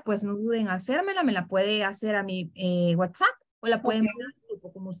duda, pues no duden en hacérmela. Me la puede hacer a mi WhatsApp o la pueden mandar al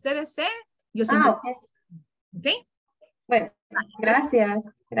grupo, como ustedes deseen. Yo siempre... ¿Ok? Bueno, gracias.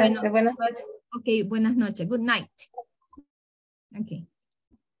 Gracias. Bueno, buenas noches. Ok, buenas noches. Good night. Ok.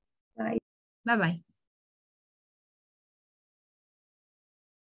 Bye. Bye bye.